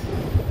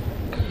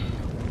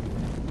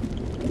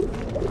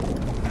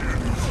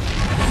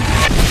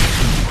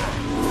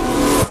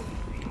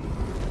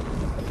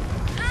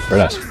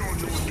 Very nice.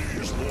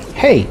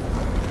 Hey!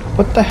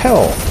 What the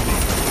hell?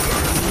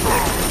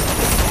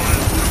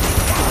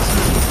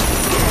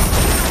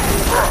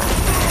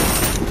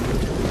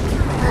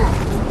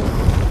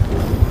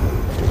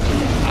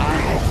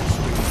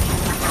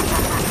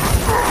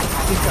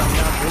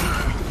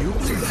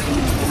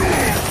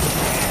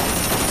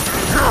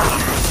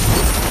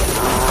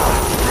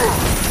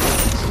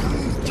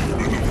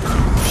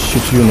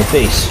 Shoot you in the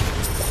face.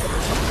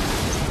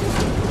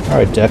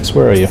 Alright, Dex,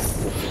 where are you?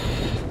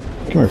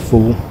 Come here,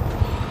 fool.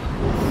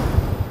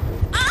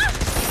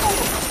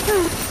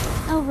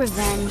 Oh,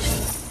 revenge.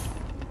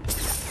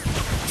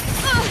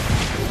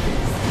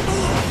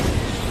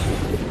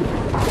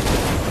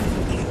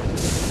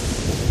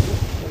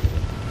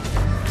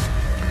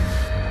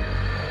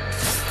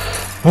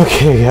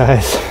 Okay,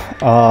 guys.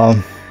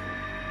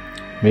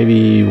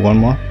 Maybe one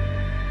more?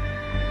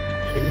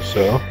 I think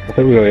so. I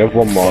think we only have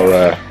one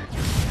more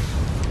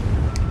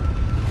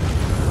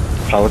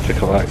power to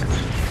collect.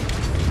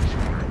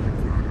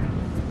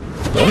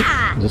 Really?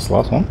 Is this the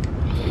last one?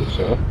 I think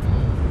so.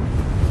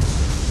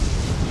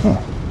 Huh.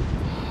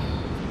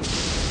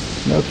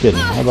 No kidding.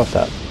 How about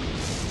that?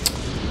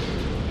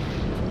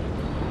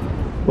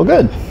 Well,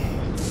 good.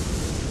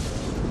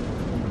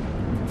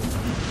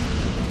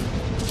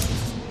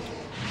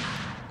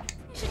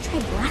 I should try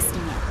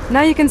blasting it.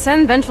 Now you can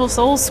send vengeful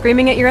souls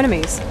screaming at your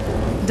enemies.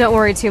 Don't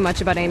worry too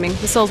much about aiming.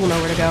 The souls will know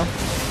where to go. I'm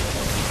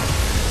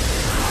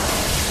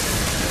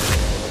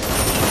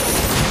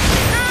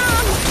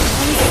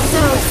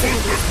so sick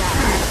of this guy.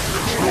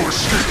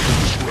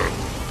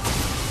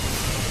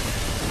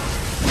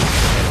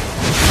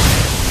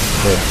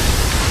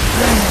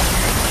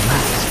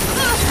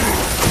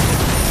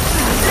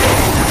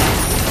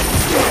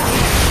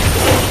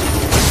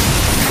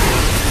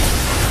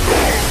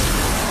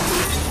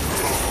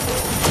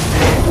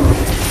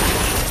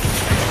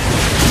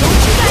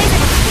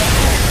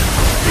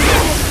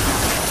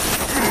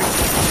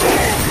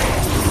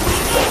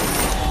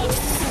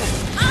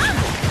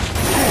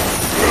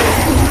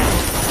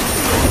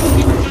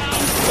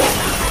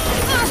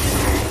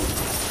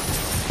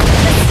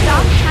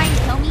 Stop trying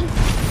to kill me.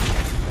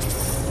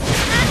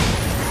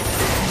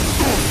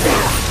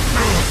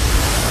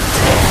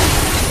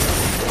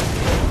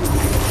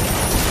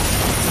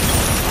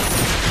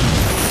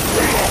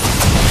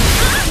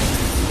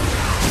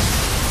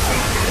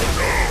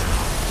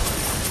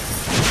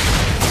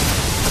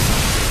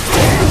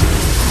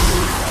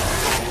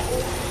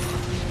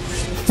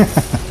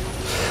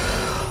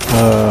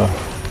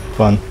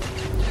 Fun.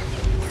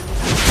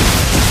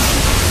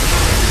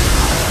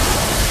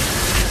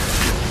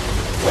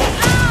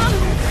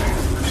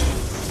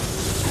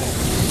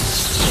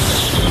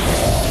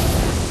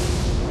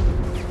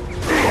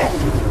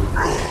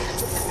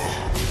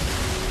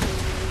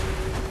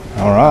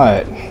 All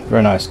right,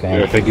 very nice game.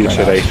 Yeah, I think you Very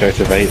said nice. 8 out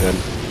of 8 then.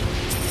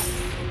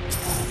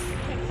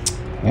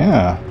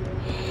 Yeah.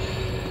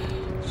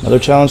 Another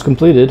challenge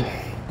completed.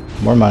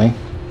 More money.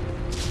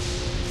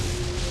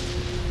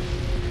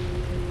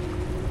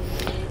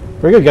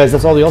 Very good, guys.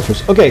 That's all the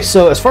ultras. Okay,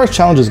 so as far as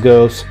challenges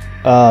goes,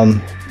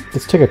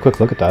 let's take a quick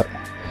look at that.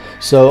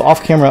 So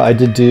off camera, I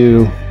did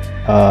do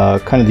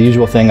kind of the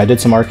usual thing. I did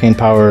some arcane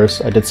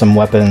powers, I did some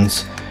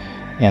weapons,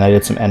 and I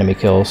did some enemy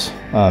kills.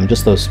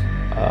 Just those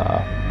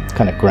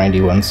kind of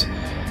grindy ones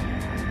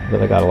that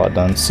I got a lot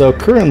done. So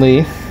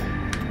currently,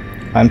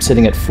 I'm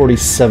sitting at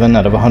 47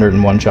 out of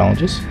 101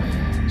 challenges.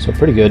 So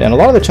pretty good. And a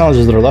lot of the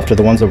challenges that are left are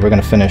the ones that we're going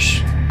to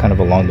finish kind of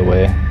along the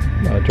way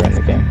during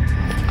the game.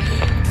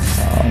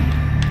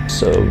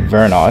 So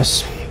very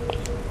nice.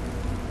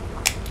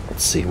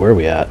 Let's see, where are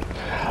we at?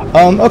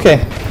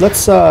 Okay,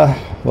 let's,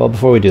 well,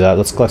 before we do that,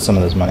 let's collect some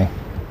of this money.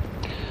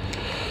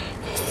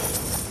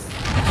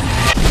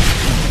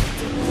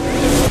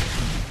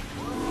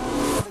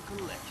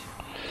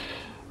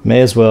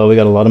 May as well, we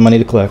got a lot of money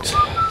to collect,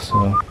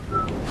 so.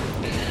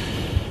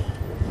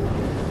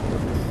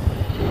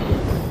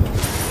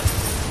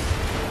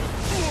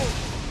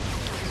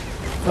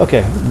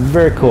 Okay,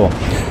 very cool.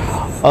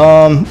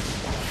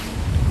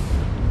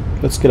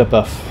 Let's get up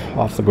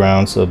off the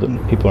ground so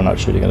that people are not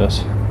shooting at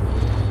us.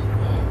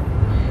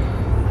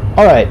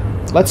 Alright,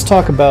 let's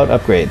talk about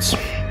upgrades.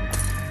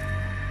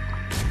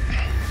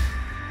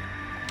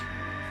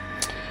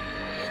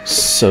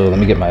 So let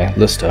me get my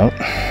list out.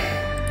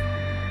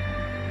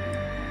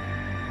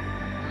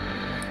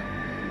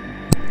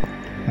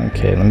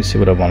 Okay, let me see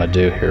what I want to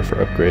do here for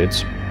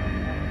upgrades.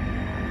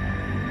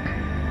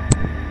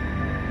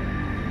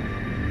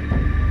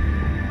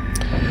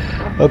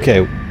 Okay,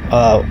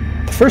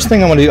 the first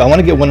thing I want to do, I want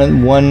to get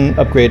one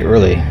upgrade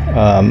early.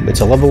 It's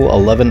a level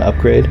 11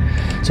 upgrade.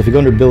 So if you go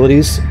under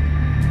abilities,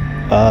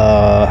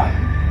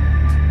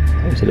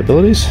 is it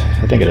abilities?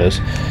 I think it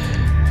is.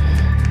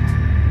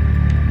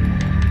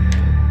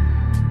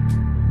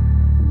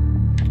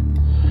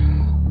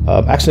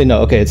 Actually,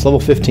 no. Okay, it's level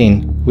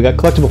 15. We got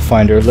collectible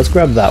finder. Let's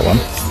grab that one.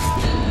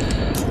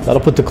 That'll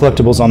put the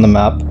collectibles on the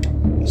map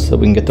so that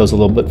we can get those a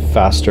little bit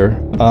faster.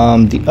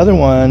 The other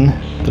one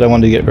that I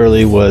wanted to get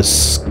early was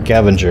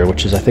scavenger,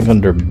 which is I think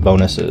under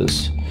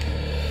bonuses.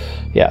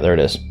 Yeah, there it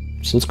is.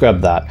 So let's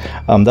grab that.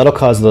 That'll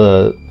cause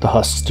the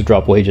husks to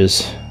drop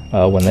wages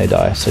when they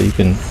die, so you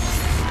can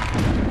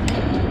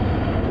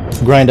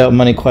grind out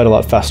money quite a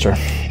lot faster.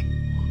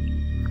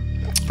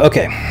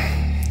 Okay.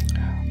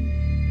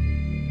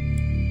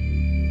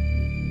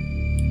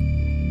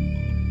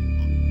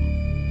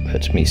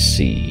 Let me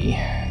see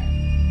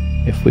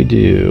if we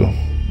do.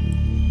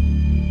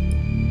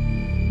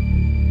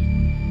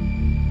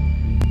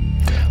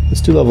 Let's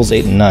do levels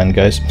 8 and 9,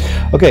 guys.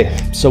 Okay,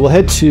 so we'll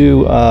head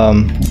to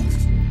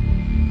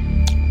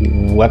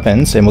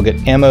weapons, and we'll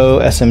get ammo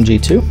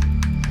SMG2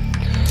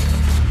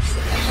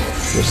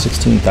 for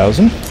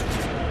 16,000.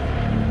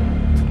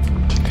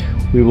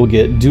 We will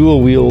get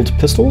dual wield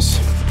pistols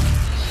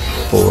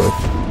for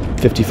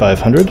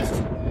 5,500.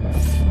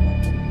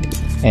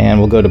 And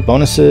we'll go to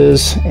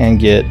bonuses and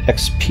get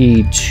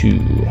XP2.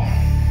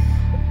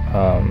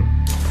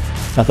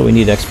 Not that we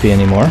need XP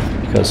anymore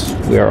because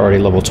we are already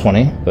level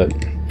 20, but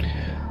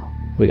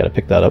we got to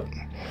pick that up.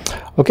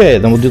 Okay,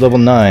 then we'll do level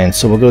 9.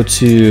 So we'll go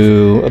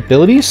to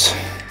abilities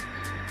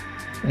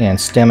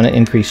and stamina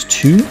increase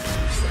 2.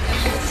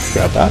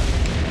 Grab that.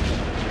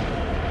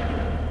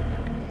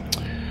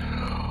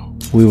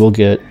 We will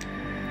get...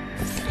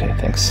 Okay,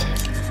 thanks.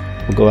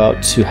 We'll go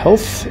out to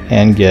health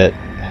and get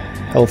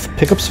health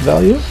pickups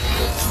value.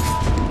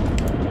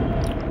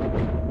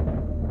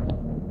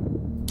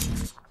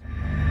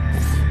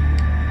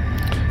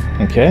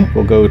 Okay,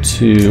 we'll go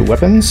to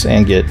weapons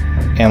and get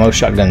ammo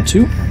shotgun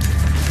 2.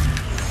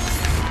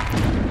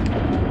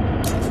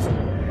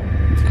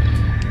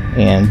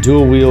 And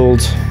dual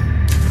wield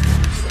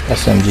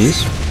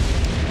SMGs.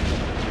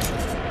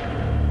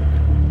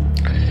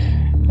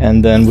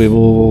 And then we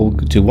will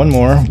do one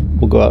more.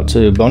 We'll go out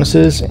to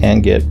bonuses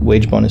and get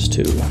wage bonus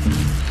 2.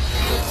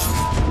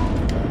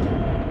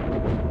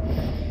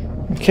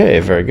 Okay,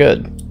 very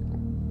good.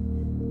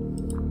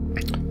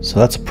 So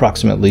that's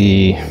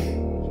approximately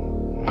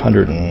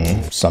 100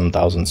 and some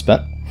thousand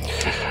spent.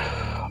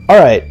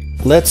 Alright,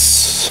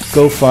 let's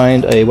go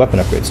find a weapon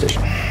upgrade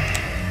station.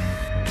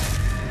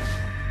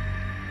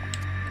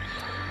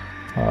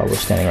 We're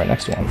standing right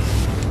next to one.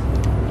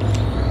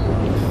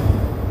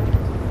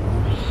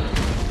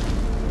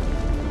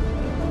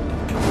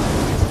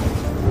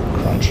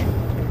 Crunch.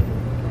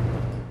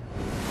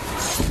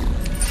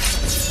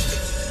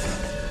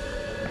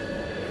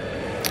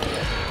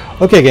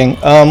 Okay, gang.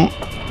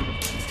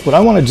 What I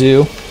want to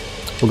do,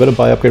 we'll go to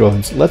buy upgrade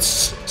weapons.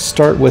 Let's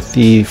start with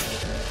the...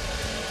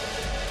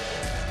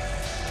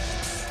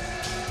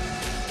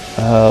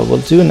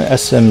 we'll do an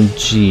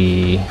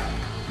SMG.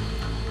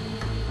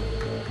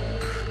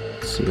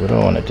 Let's see, what do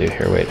I want to do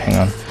here? Wait, hang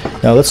on.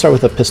 No, let's start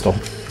with a pistol.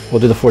 We'll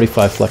do the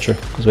 45 Fletcher,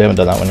 because we haven't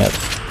done that one yet.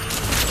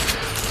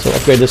 So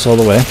upgrade this all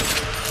the way.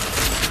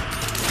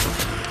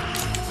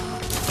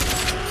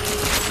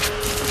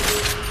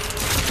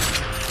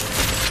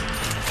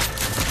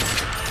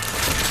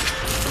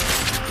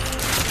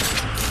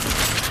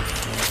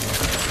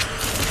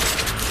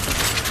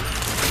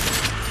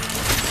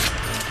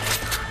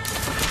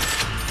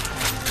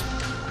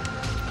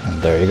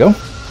 There you go.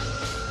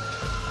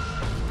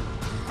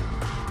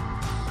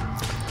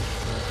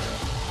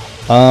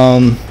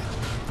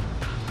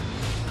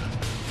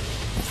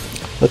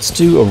 Let's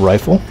do a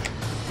rifle.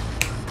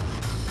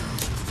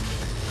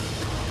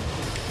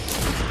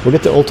 We'll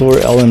get the Ultor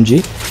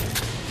LMG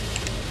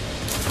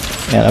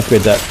and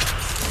upgrade that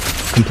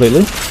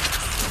completely.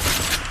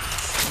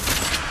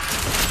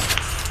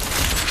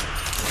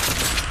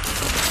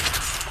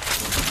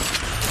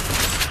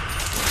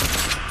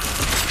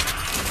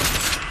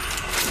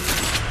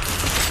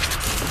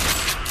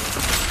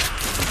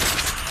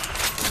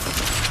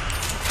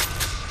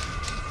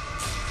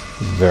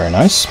 Very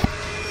nice.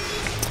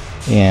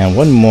 And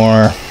one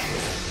more.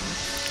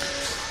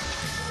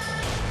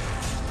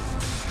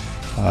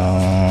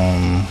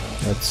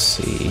 Let's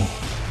see.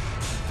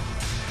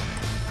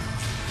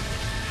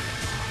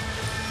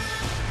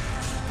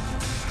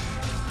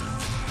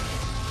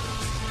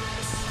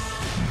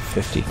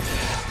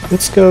 $50.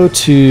 Let's go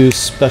to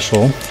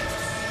special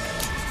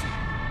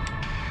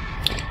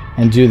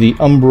and do the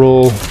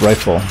Umbral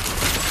rifle.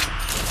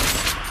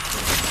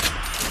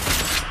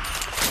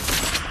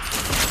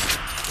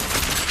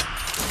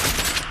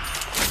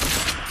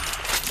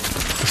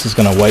 This is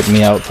gonna wipe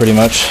me out pretty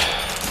much.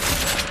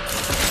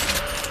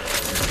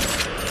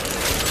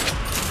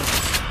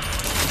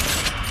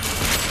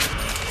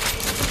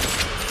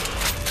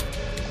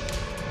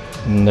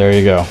 And there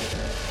you go.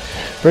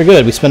 Very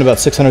good. We spent about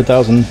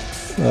 600,000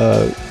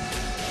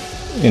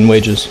 in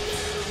wages,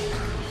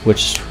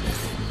 which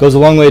goes a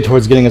long way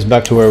towards getting us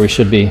back to where we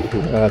should be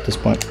at this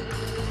point.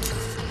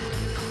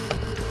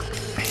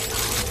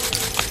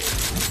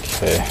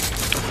 Okay,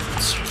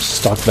 let's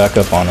stock back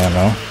up on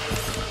ammo.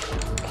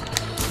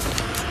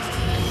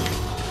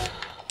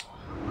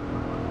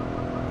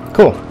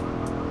 Cool.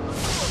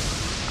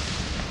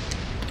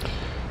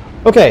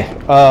 Okay,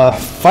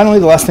 finally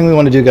the last thing we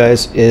want to do,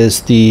 guys,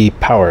 is the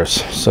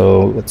powers.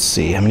 So let's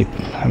see, how many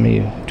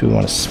do we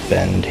want to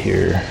spend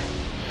here?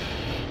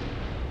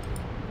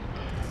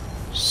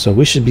 So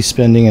we should be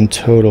spending in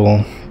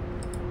total,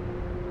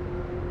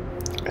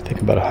 I think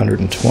about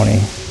 120,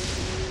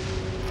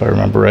 if I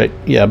remember right.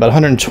 Yeah, about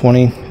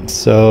 120.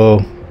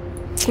 So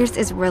Pierce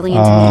is really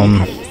into meat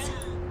patties.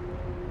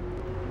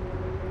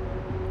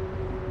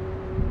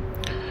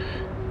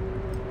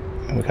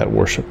 and we got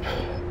worship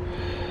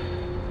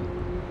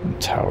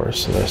and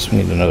towers, so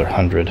we need another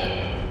 100.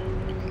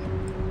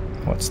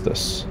 What's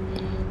this?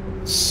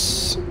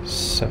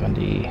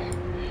 70.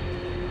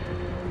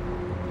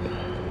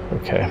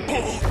 Okay.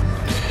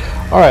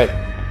 Alright.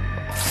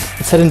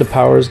 Let's head into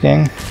powers,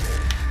 gang.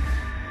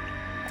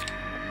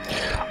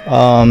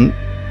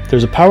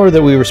 There's a power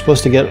that we were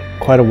supposed to get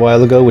quite a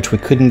while ago, which we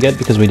couldn't get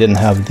because we didn't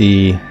have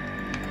the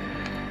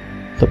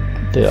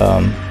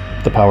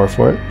power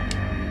for it.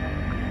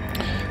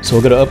 So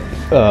we'll go to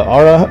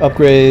Aura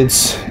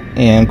upgrades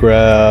and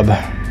grab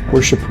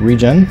Worship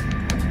Regen,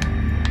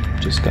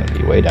 which is going to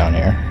be way down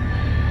here.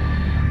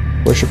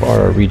 Worship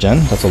Aura Regen,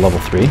 that's a level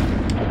 3.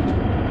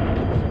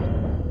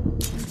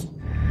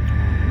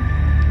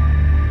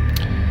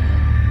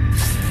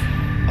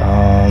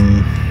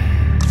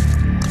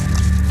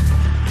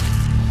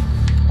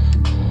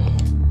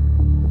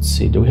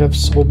 see, do we have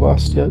Soul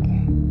Blast yet?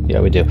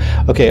 Yeah, we do.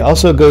 Okay,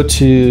 also go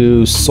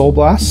to Soul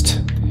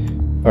Blast.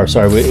 Or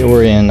sorry,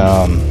 we're in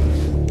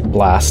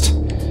Blast.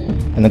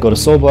 And then go to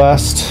Soul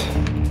Blast.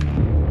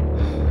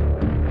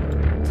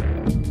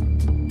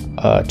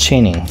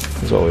 Chaining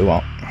is what we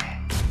want.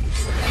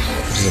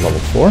 This is level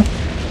 4.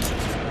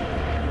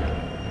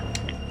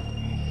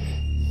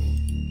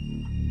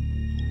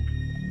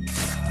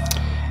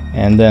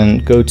 And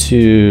then go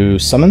to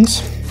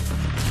Summons.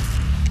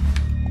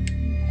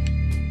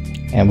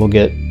 And we'll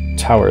get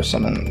Tower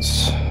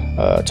Summons.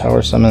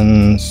 Tower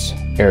Summons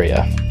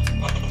area.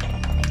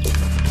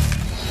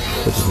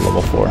 Which is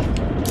level 4.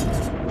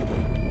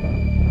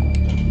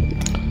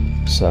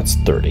 So that's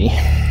 30.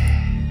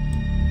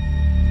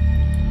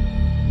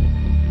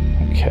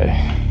 Okay.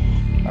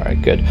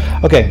 Alright, good.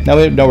 Okay, now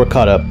we're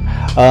caught up.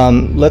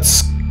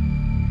 Let's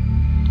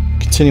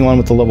continue on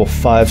with the level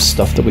 5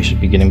 stuff that we should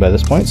be getting by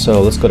this point.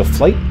 So let's go to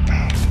Flight.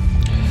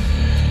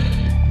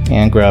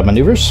 And grab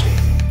Maneuvers.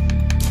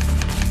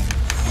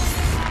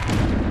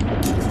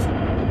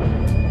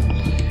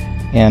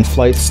 And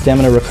Flight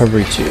Stamina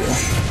Recovery 2.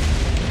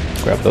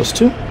 Grab those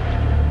 2.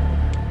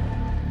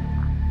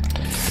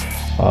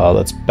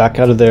 Let's back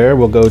out of there.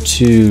 We'll go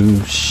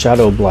to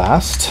Shadow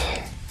Blast.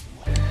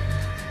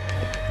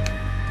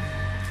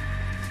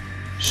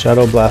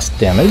 Shadow Blast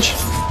damage.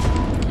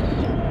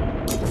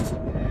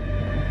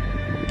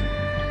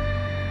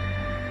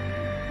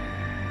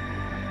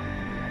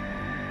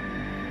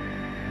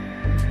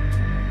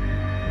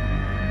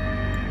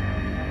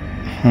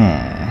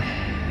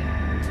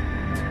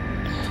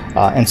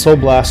 And Soul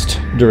Blast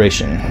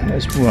duration.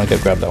 We want to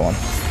grab that one.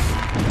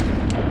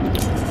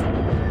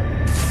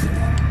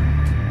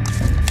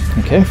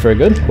 Okay, very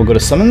good. We'll go to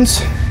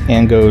Summons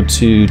and go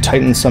to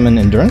Titan Summon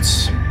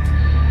Endurance.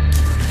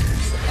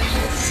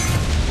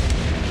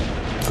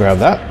 Grab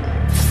that.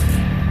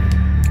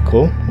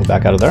 Cool. We'll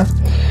back out of there.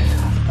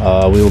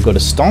 We will go to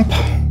Stomp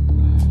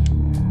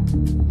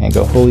and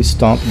go Holy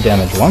Stomp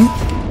damage 1.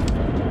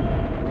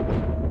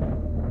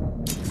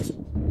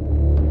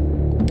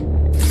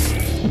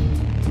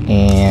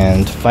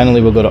 And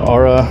finally we'll go to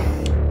Aura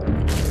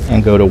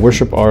and go to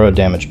Worship Aura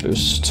damage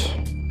boost.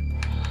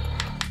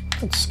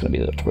 It's going to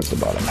be towards the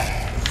bottom,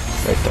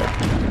 right there.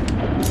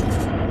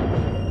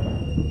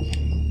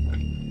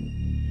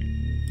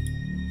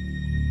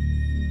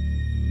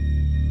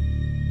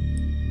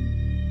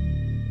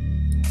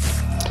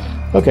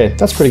 Okay,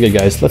 that's pretty good,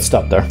 guys. Let's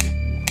stop there.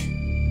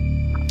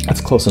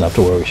 That's close enough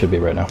to where we should be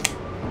right now.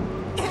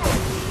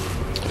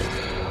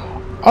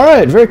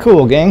 Alright, very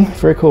cool, gang.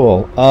 Very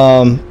cool.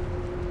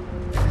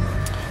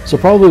 So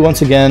probably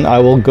once again I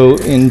will go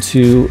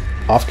into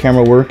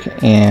off-camera work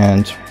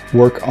and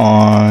work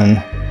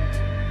on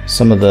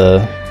some of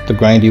the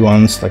grindy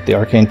ones, like the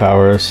arcane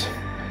powers.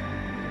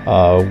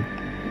 So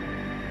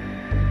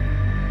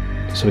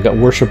we got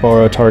Worship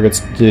Aura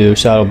targets to do,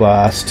 Shadow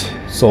Blast,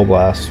 Soul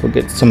Blast. We'll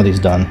get some of these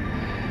done.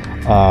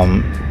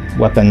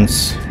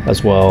 Weapons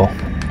as well.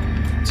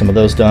 Some of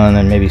those done,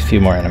 and maybe a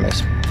few more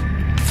enemies.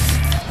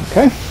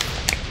 Okay.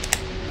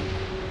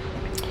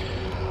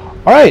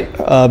 Alright,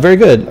 very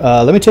good.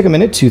 Let me take a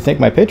minute to thank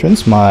my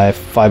patrons. My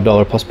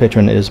 $5 plus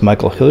patron is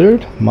Michael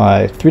Hilliard.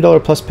 My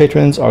 $3 plus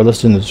patrons are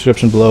listed in the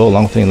description below,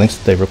 along with any links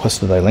that they've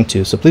requested that I link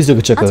to. So please do go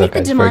check those out,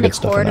 guys. Very good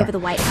stuff in there. I'll take the demonic horde over the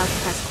White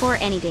House press corps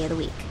any day of the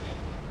week.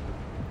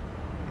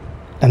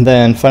 And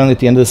then finally at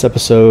the end of this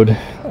episode,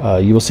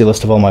 you will see a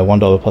list of all my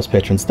 $1 plus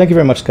patrons. Thank you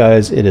very much,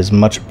 guys. It is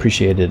much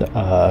appreciated.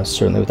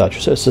 Certainly without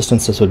your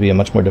assistance, this would be a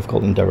much more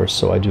difficult endeavor,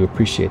 so I do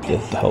appreciate the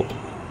help.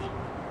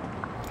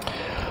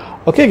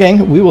 Okay,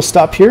 gang, we will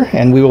stop here,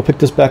 and we will pick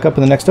this back up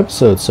in the next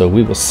episode. So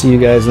we will see you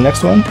guys in the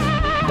next one.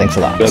 Thanks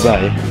a lot.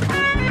 Bye-bye.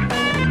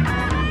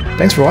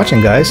 Thanks for watching,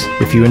 guys.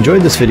 If you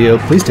enjoyed this video,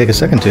 please take a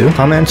second to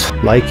comment,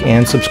 like,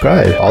 and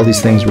subscribe. All these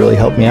things really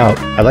help me out.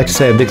 I'd like to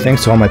say a big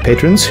thanks to all my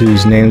patrons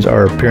whose names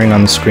are appearing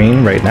on the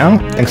screen right now.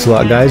 Thanks a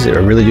lot, guys. I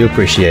really do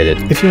appreciate it.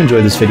 If you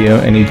enjoyed this video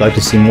and you'd like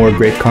to see more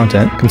great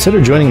content,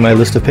 consider joining my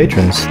list of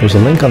patrons. There's a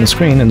link on the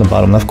screen in the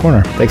bottom left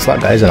corner. Thanks a lot,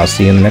 guys, and I'll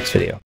see you in the next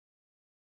video.